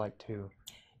would feel like to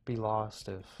be lost.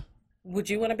 Would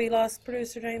you want to be lost,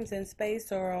 Producer James, in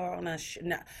space or on a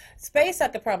no. Space? I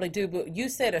could probably do, but you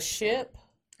said a ship.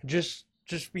 Just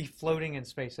be floating in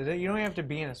space. You don't have to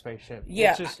be in a spaceship.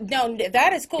 Yeah, no,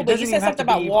 that is cool. But you said something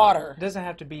about water. It doesn't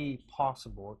have to be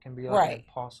possible. It can be like an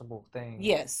impossible thing.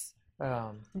 Yes.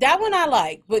 That one I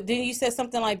like. But then you said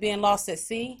something like being lost at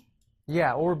sea.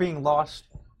 Yeah, or being lost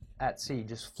at sea,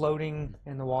 just floating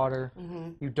in the water.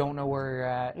 You don't know where you're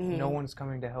at. No one's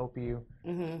coming to help you.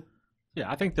 Yeah,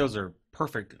 I think those are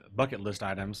perfect bucket list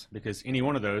items, because any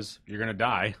one of those, you're going to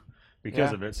die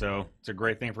because of it. So it's a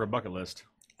great thing for a bucket list.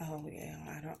 Oh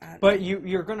yeah, but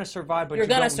you're going to survive, but you're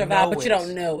going to survive, but you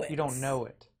don't know it. You don't know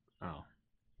it. Oh.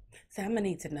 See, I'm gonna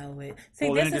need to know it.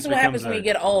 See, this is what happens when you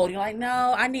get old. You're like,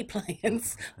 no, I need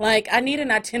plans. Like, I need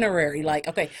an itinerary. Like,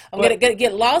 okay, I'm gonna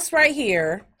get lost right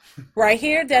here. Right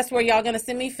here, that's where y'all gonna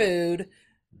send me food.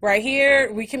 Right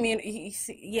here, we communicate.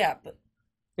 Yeah, but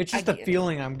it's just the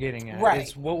feeling I'm getting at. Right.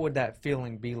 It's what would that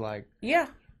feeling be like? Yeah.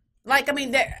 Like, I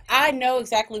mean, I know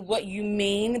exactly what you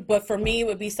mean, but for me, it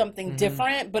would be something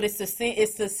different. But it's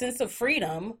the sense of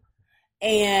freedom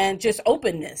and just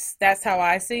openness. That's how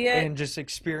I see it. And just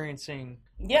experiencing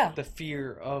the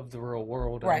fear of the real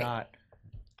world and not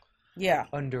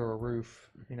under a roof,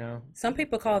 you know? Some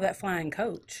people call that flying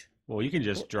coach. Well, you can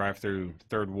just drive through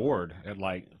 3rd Ward at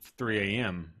like 3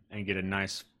 a.m. and get a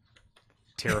nice,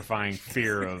 terrifying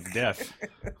fear of death.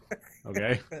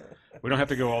 Okay? We don't have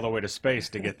to go all the way to space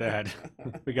to get that.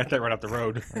 We got that right off the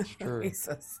road. That's true. He's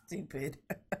so stupid.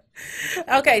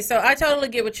 Okay, so I totally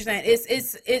get what you're saying.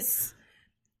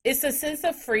 It's a sense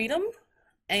of freedom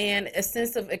and a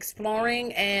sense of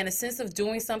exploring and a sense of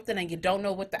doing something and you don't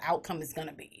know what the outcome is going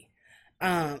to be.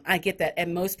 I get that.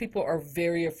 And most people are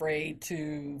very afraid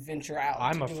to venture out.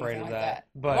 I'm afraid of that.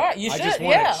 But you should, I just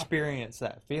want to experience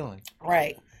that feeling.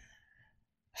 Right.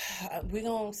 We're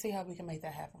going to see how we can make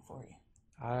that happen for you.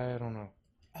 I don't know.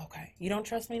 Okay. You don't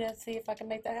trust me to see if I can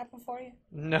make that happen for you?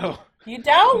 No. You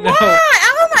don't? No. Why?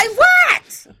 Oh, my,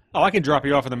 what? Oh, I can drop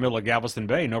you off in the middle of Galveston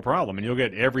Bay, no problem. And you'll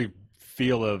get every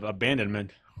feel of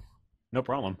abandonment. No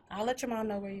problem. I'll let your mom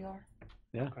know where you are.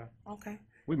 Yeah. Okay.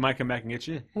 We might come back and get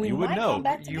you. We you would might know. Come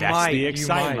back That's the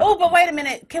excitement. Oh, but wait a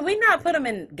minute. Can we not put them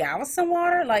in Galveston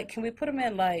water? Like, can we put them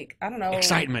in, like, I don't know.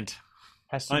 Excitement.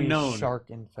 Has to Unknown. be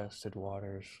shark-infested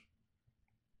waters.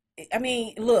 I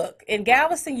mean, look, in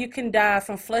Galveston, you can die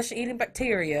from flesh-eating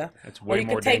bacteria. It's way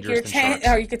more take dangerous your than sharks.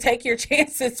 Or you could take your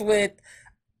chances with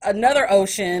another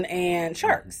ocean and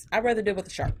sharks. I'd rather do it with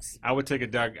the sharks. I would take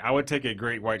a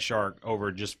great white shark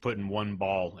over just putting one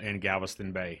ball in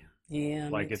Galveston Bay. Yeah,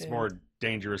 like it's more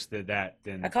dangerous than that.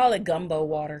 I call it gumbo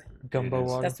water. Gumbo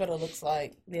water. That's what it looks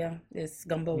like. Yeah, it's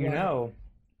gumbo water. You know,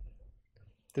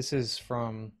 this is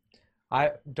from.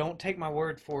 I don't take my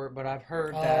word for it, but I've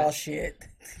heard that. Oh shit.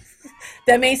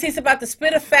 That means he's about to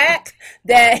spit a fact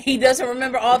that he doesn't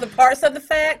remember all the parts of the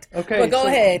fact. Okay, but go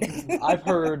ahead. I've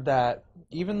heard that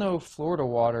even though Florida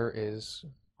water is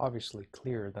obviously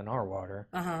clearer than our water,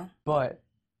 but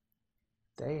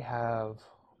they have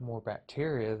more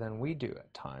bacteria than we do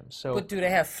at times. So, but do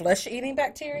they have flesh-eating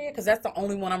bacteria? Because that's the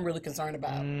only one I'm really concerned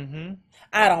about. Mm-hmm.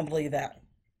 I don't believe that.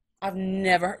 I've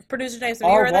never. Producer James, have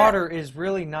our you heard water that? is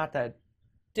really not that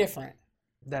different.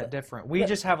 Different. We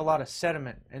just have a lot of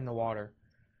sediment in the water.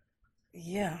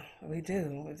 Yeah, we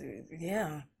do.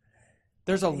 Yeah.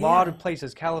 There's a lot of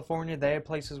places. California, they have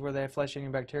places where they have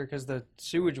flesh-eating bacteria because the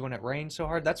sewage, when it rains so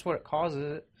hard, that's what it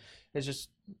causes it. It's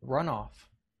just runoff.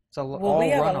 We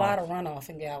have a lot of runoff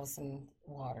in Galveston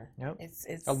water. Yep.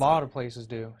 It's a lot of places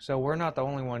do. So we're not the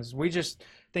only ones. We just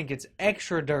think it's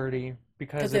extra dirty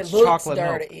because it's chocolate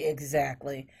dirty. Milk.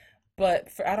 Exactly. But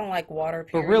I don't like water,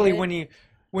 period. But really,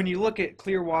 when you look at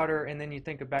clear water and then you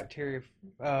think of bacteria,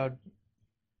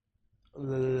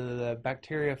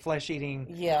 flesh-eating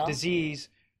disease,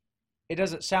 it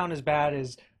doesn't sound as bad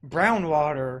as brown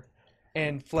water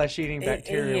and flesh-eating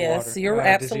bacteria water. Yes, you're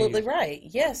absolutely right.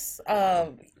 Yes.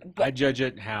 I judge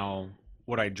it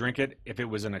would I drink it if it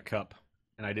was in a cup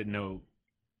and I didn't know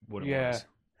what it was.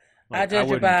 I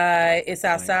judge it by it's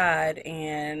outside,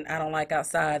 and I don't like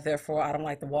outside, therefore I don't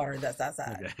like the water that's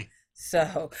outside.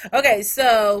 Okay.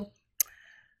 So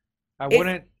I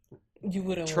wouldn't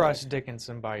trust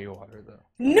Dickinson Bayou water though.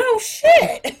 No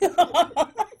shit.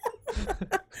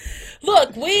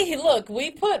 Look,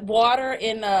 we put water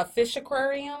in a fish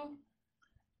aquarium,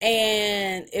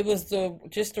 and it was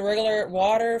just the regular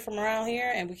water from around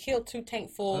here, and we killed 2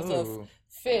 tankfuls of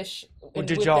fish. Well,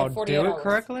 did y'all do it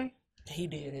correctly? He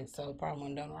did it, so probably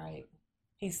wasn't done right.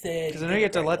 He said. Because I know you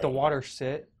have to let the water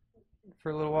sit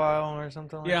for a little while or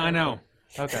something like that. Yeah, I know.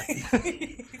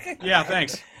 Okay. Yeah,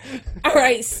 thanks. All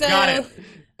right, so. Got it.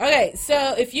 Okay,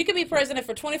 so if you could be president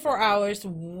for 24 hours,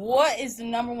 what is the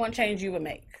number one change you would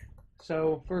make?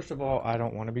 So, first of all, I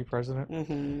don't want to be president.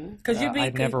 Because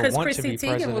Chrissy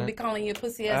Teigen would be calling you a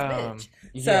pussy-ass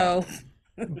bitch. So.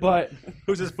 Yeah. But.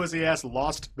 Who's this pussy-ass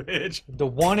lost bitch? The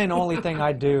one and only thing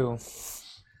I do,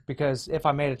 because if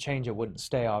I made a change, it wouldn't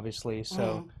stay, obviously.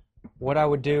 So, what I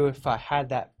would do if I had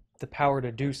the power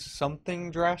to do something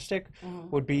drastic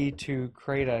would be to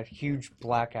create a huge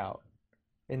blackout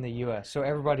in the U.S. so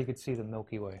everybody could see the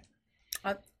Milky Way.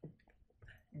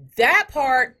 That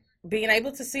part, being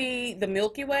able to see the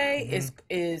Milky Way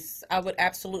is I would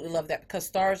absolutely love that, because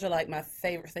stars are like my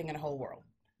favorite thing in the whole world.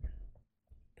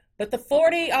 But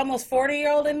the almost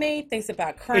 40-year-old in me thinks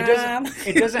about crime.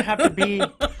 It doesn't have to be.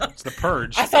 It's The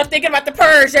Purge. I start thinking about The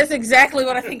Purge. That's exactly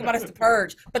what I think about is The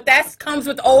Purge. But that comes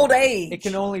with old age. It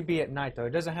can only be at night, though.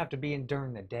 It doesn't have to be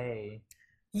during the day.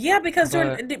 Yeah, because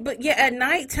at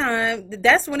nighttime,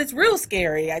 that's when it's real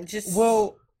scary.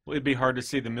 It'd be hard to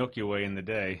see the Milky Way in the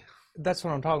day. That's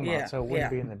what I'm talking about. So it wouldn't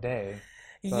be in the day.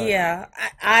 But. Yeah,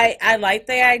 I like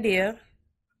the idea.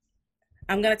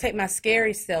 I'm going to take my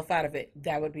scary self out of it.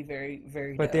 That would be very,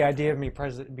 very But dope. the idea of me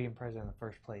being president in the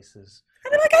first place is I'd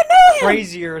be like, I know him.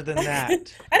 Crazier than that. I'd be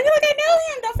like, I know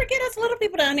him. Don't forget us little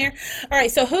people down here. All right,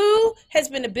 so who has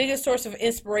been the biggest source of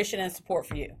inspiration and support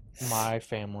for you? My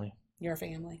family. Your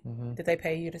family? Did they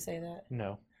pay you to say that?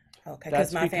 No. Okay,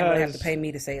 because my family would have to pay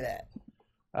me to say that.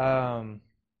 I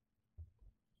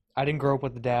didn't grow up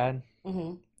with a dad,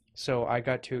 so I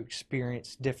got to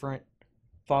experience different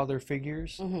father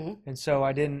figures, and so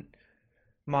I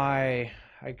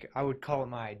would call it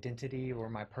my identity or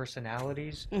my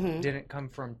personalities didn't come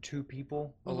from 2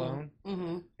 people alone.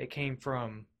 It came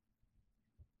from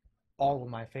all of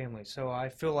my family. So I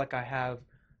feel like I have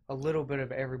a little bit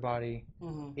of everybody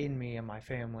in me and my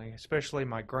family, especially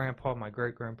my grandpa, my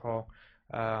great-grandpa.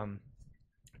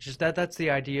 Just that's the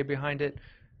idea behind it.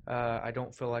 I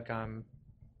don't feel like I'm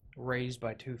raised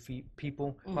by 2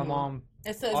 people. My mom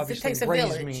obviously it takes a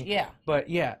raised village, me, but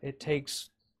yeah, it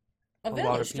takes a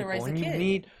lot of people, to raise and a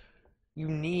kid. You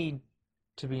need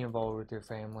to be involved with your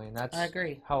family, and that's I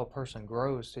agree. how a person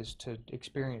grows, is to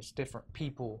experience different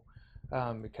people.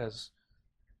 Because,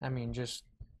 I mean, just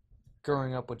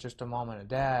growing up with just a mom and a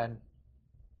dad,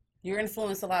 You're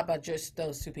influenced a lot by just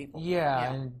those two people.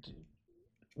 Yeah, and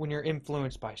when you're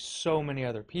influenced by so many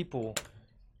other people,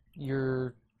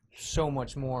 you're so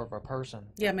much more of a person.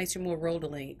 Yeah, it makes you more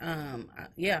worldly.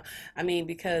 Yeah, I mean,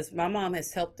 because my mom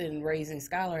has helped in raising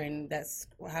Skylar, and that's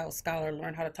how Skylar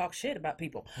learned how to talk shit about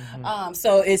people.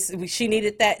 So she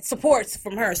needed that support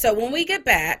from her. So when we get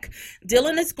back,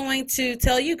 Dylan is going to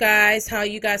tell you guys how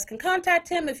you guys can contact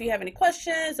him if you have any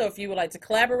questions or if you would like to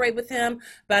collaborate with him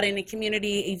about any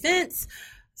community events,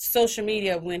 social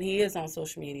media, when he is on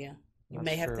social media. You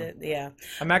may have to,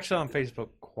 I'm actually on Facebook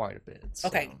quite a bit. So.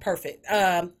 Okay, perfect.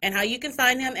 And how you can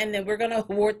find him, and then we're going to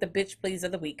award the Bitch Please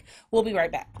of the Week. We'll be right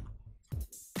back.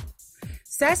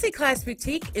 Sassy Class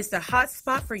Boutique is the hot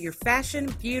spot for your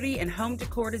fashion, beauty, and home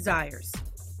decor desires.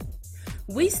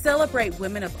 We celebrate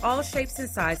women of all shapes and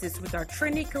sizes with our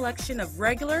trendy collection of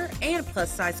regular and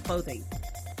plus-size clothing.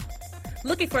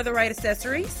 Looking for the right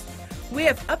accessories? We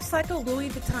have upcycled Louis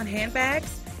Vuitton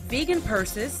handbags, vegan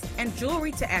purses, and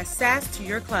jewelry to add sass to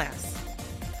your class.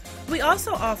 We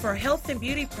also offer health and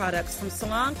beauty products from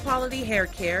salon quality hair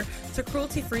care to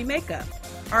cruelty-free makeup.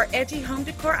 Our edgy home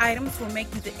decor items will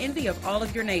make you the envy of all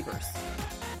of your neighbors.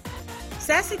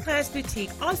 Sassy Class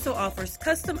Boutique also offers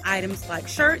custom items like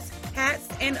shirts, hats,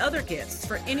 and other gifts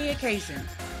for any occasion.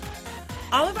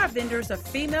 All of our vendors are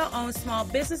female-owned small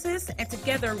businesses, and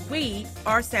together we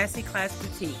are Sassy Class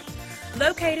Boutique.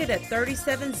 Located at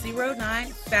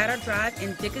 3709 Fatter Drive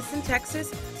in Dickinson, Texas,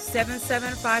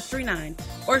 77539.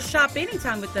 Or shop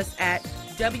anytime with us at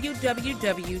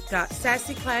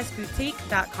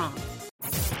www.sassyclassboutique.com.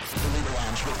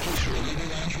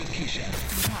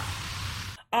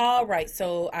 All right,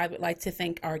 so I would like to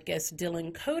thank our guest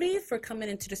Dylan Cody for coming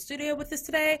into the studio with us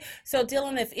today. So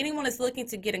Dylan, if anyone is looking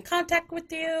to get in contact with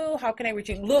you, how can they reach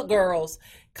you? Look, girls,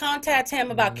 contact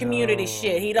him about community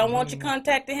shit. He don't want you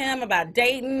contacting him about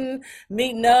dating,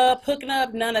 meeting up, hooking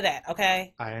up, none of that,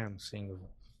 okay? I am single.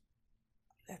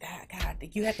 God,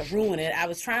 you have to ruin it. I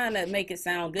was trying to make it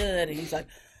sound good, and he's like,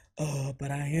 oh,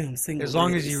 but I am single. As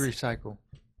long as you recycle.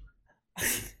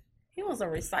 He was a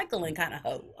recycling kind of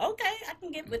hoe. Okay, I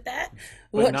can get with that.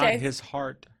 But what, not Jay? his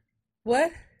heart.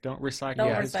 What? Don't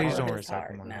recycle. Please don't his recycle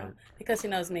heart, my heart. because he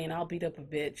knows me, and I'll beat up a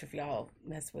bitch if y'all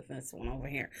mess with this one over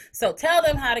here. So tell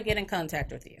them how to get in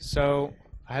contact with you. So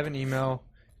I have an email.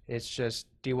 It's just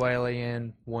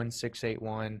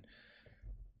dylan1681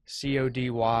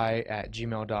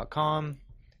 cody@gmail.com,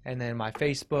 and then my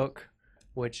Facebook,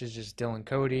 which is just Dylan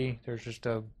Cody. There's just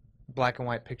a black and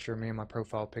white picture of me in my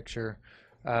profile picture.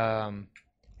 And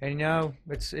you know,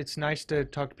 it's nice to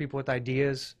talk to people with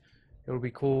ideas. It would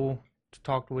be cool to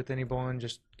talk with anyone,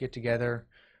 just get together.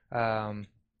 I'm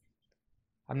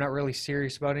not really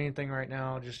serious about anything right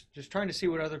now, just trying to see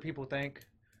what other people think.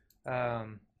 I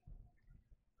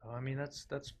mean, that's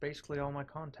basically all my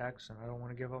contacts, and I don't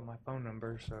want to give up my phone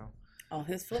number, so. On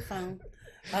his flip phone.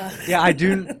 Yeah, I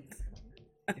do.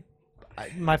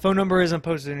 My phone number isn't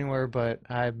posted anywhere, but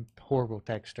I'm a horrible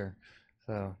texter,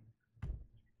 so.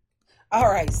 All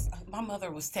right. My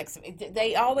mother was texting me.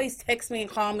 They always text me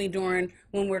and call me when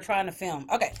we're trying to film.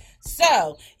 Okay.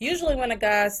 So usually when a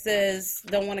guy says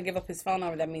don't want to give up his phone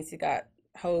number, that means he got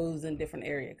hoes in different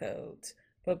area codes.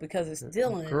 But because it's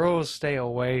Dylan, girls stay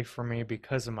away from me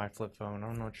because of my flip phone. I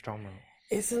don't know what you're talking about.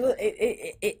 It's a little,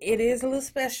 it is a little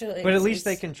special. But at least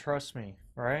they can trust me,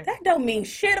 right? That don't mean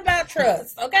shit about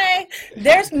trust, okay?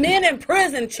 There's men in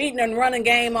prison cheating and running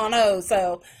game on hoes,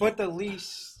 so. But the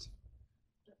least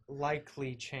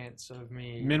likely chance of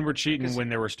me. Men were cheating when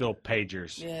there were still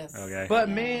pagers. Yes. Okay. But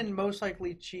men most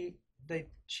likely cheat. They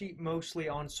cheat mostly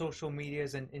on social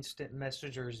medias and instant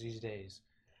messengers these days.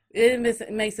 It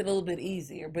makes it a little bit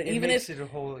easier, but even if it a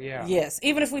whole, yeah. Yes,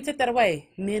 even if we took that away,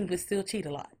 men would still cheat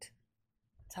a lot.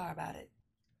 Sorry about it.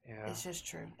 Yeah. It's just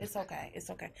true. It's okay. It's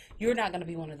okay. You're not going to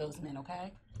be one of those men,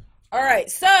 okay? All right,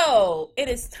 so it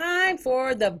is time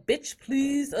for the Bitch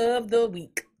Please of the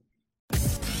Week.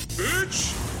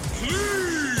 Bitch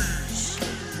Please!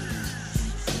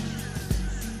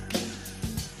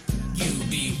 You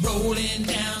be rolling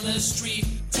down the street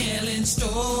telling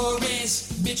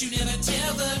stories, bitch, you never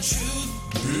tell the truth.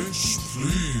 Bitch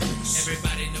Please!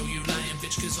 Everybody know you lying,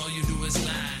 bitch, cause all you do is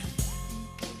lie.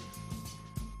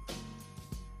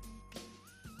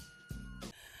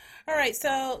 All right,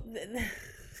 so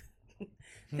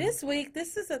this week,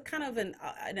 this is a kind of an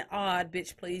odd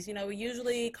bitch please. You know, we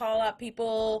usually call out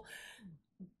people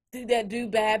that do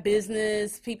bad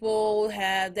business, people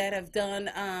that have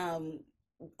done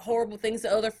horrible things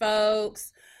to other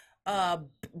folks,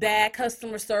 bad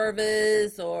customer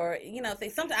service, or, you know,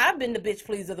 something. I've been the bitch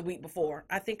please of the week before.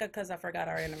 I think because I forgot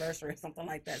our anniversary or something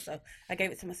like that, so I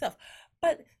gave it to myself.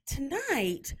 But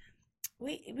tonight,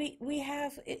 we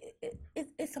have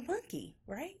it's a monkey,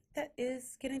 right? That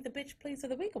is getting the Bitch Please of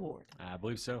the Week award. I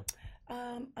believe so.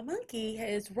 A monkey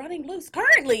is running loose,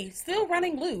 currently still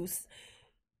running loose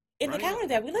in the county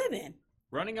that we live in.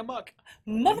 Running amok.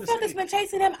 Motherfuckers been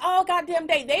chasing him all goddamn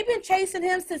day. They've been chasing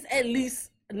him since at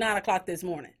least 9 o'clock this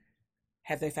morning.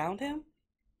 Have they found him?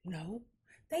 No.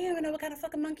 They don't even know what kind of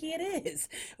fucking monkey it is.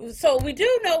 So we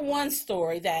do know one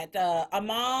story that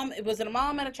was it a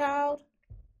mom and a child?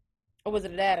 Or was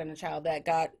it a dad and a child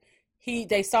that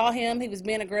they saw him, he was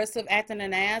being aggressive, acting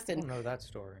an ass. And I don't know that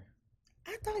story.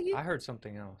 I heard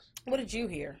something else. What did you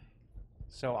hear?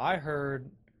 So I heard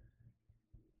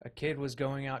a kid was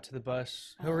going out to the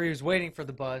bus, or he was waiting for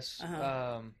the bus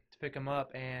to pick him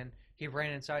up, and he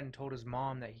ran inside and told his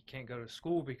mom that he can't go to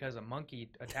school because a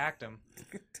monkey attacked him.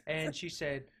 And she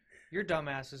said, "Your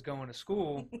dumbass is going to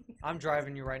school. I'm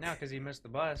driving you right now," because he missed the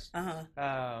bus.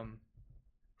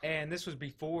 And this was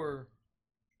before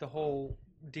the whole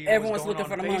deal. Everyone's looking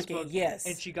for the monkey, yes.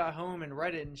 And she got home and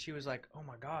read it, and she was like, "Oh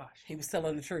my gosh." He was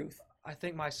telling the truth. I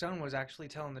think my son was actually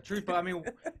telling the truth. But, I mean,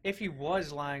 if he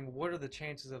was lying, what are the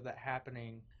chances of that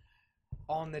happening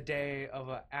on the day of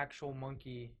an actual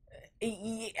monkey?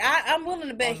 I'm willing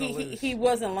to bet he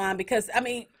wasn't lying because, I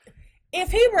mean, if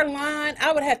he were lying,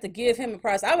 I would have to give him a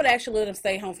prize. I would actually let him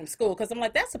stay home from school because I'm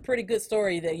like, that's a pretty good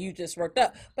story that you just worked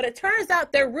up. But it turns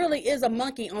out there really is a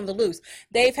monkey on the loose.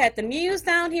 They've had the news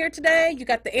down here today. You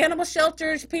got the animal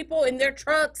shelters, people in their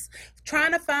trucks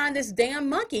trying to find this damn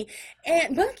monkey.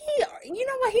 And monkey, you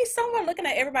know what? He's somewhere looking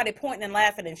at everybody pointing and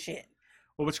laughing and shit.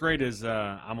 Well, what's great is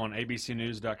I'm on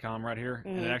abcnews.com right here,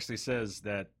 and it actually says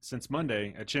that since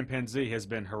Monday, a chimpanzee has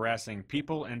been harassing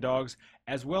people and dogs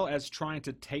as well as trying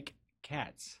to take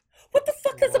cats. What the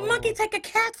fuck does a monkey take a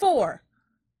cat for?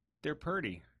 They're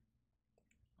purty.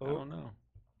 I don't know.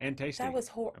 And tasty. That was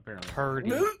horrible. Apparently.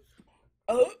 Purdy.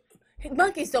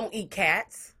 Monkeys don't eat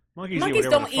cats. Monkeys eat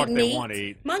whatever the fuck they want to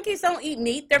eat. Monkeys don't eat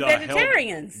meat. They're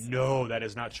vegetarians. No, that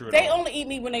is not true at all. They only eat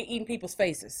meat when they're eating people's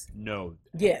faces. No.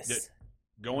 Yes.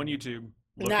 Go on YouTube.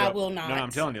 I will not. No,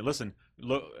 I'm telling you. Listen,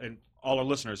 look, and all our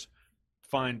listeners,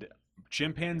 find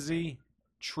chimpanzee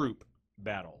troop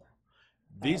battle.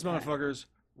 These motherfuckers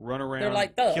run around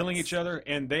like killing each other,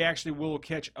 and they actually will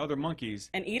catch other monkeys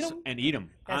and eat them.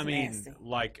 That's nasty.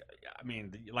 like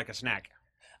a snack.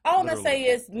 All I'm gonna say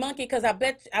is monkey, because I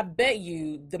bet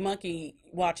you the monkey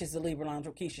watches the Libra Lounge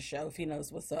with Keisha show if he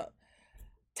knows what's up.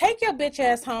 Take your bitch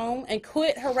ass home and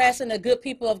quit harassing the good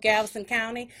people of Galveston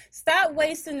County. Stop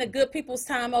wasting the good people's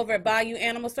time over at Bayou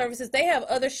Animal Services. They have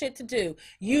other shit to do.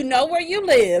 You know where you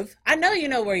live. I know you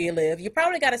know where you live. You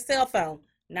probably got a cell phone.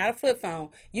 Not a flip phone.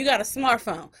 You got a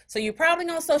smartphone. So you're probably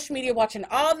on social media watching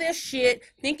all this shit,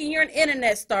 thinking you're an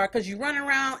internet star because you run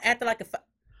around acting like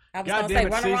run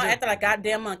around acting like a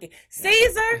goddamn monkey.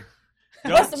 Caesar?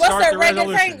 What's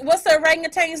the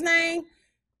orangutan's name?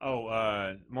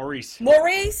 Oh, Maurice.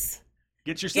 Maurice?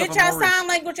 Get yourself Get your sign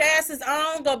language asses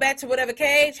on. Go back to whatever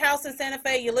cage house in Santa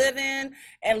Fe you live in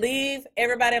and leave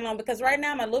everybody alone. Because right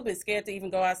now I'm a little bit scared to even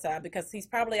go outside because he's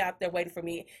probably out there waiting for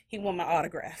me. He want my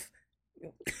autograph.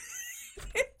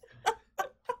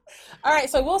 All right,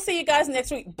 so we'll see you guys next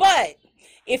week. But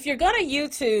if you're gonna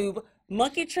YouTube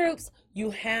monkey troops, you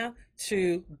have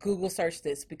to Google search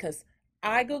this because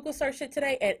I Google searched it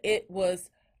today and it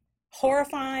was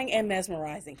horrifying and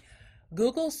mesmerizing.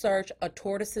 Google search a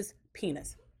tortoise's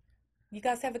penis. You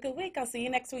guys have a good week. I'll see you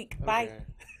next week. Okay. Bye.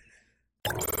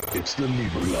 It's the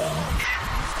Libra Lounge.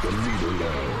 The Libra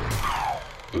Lounge.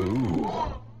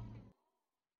 Ooh.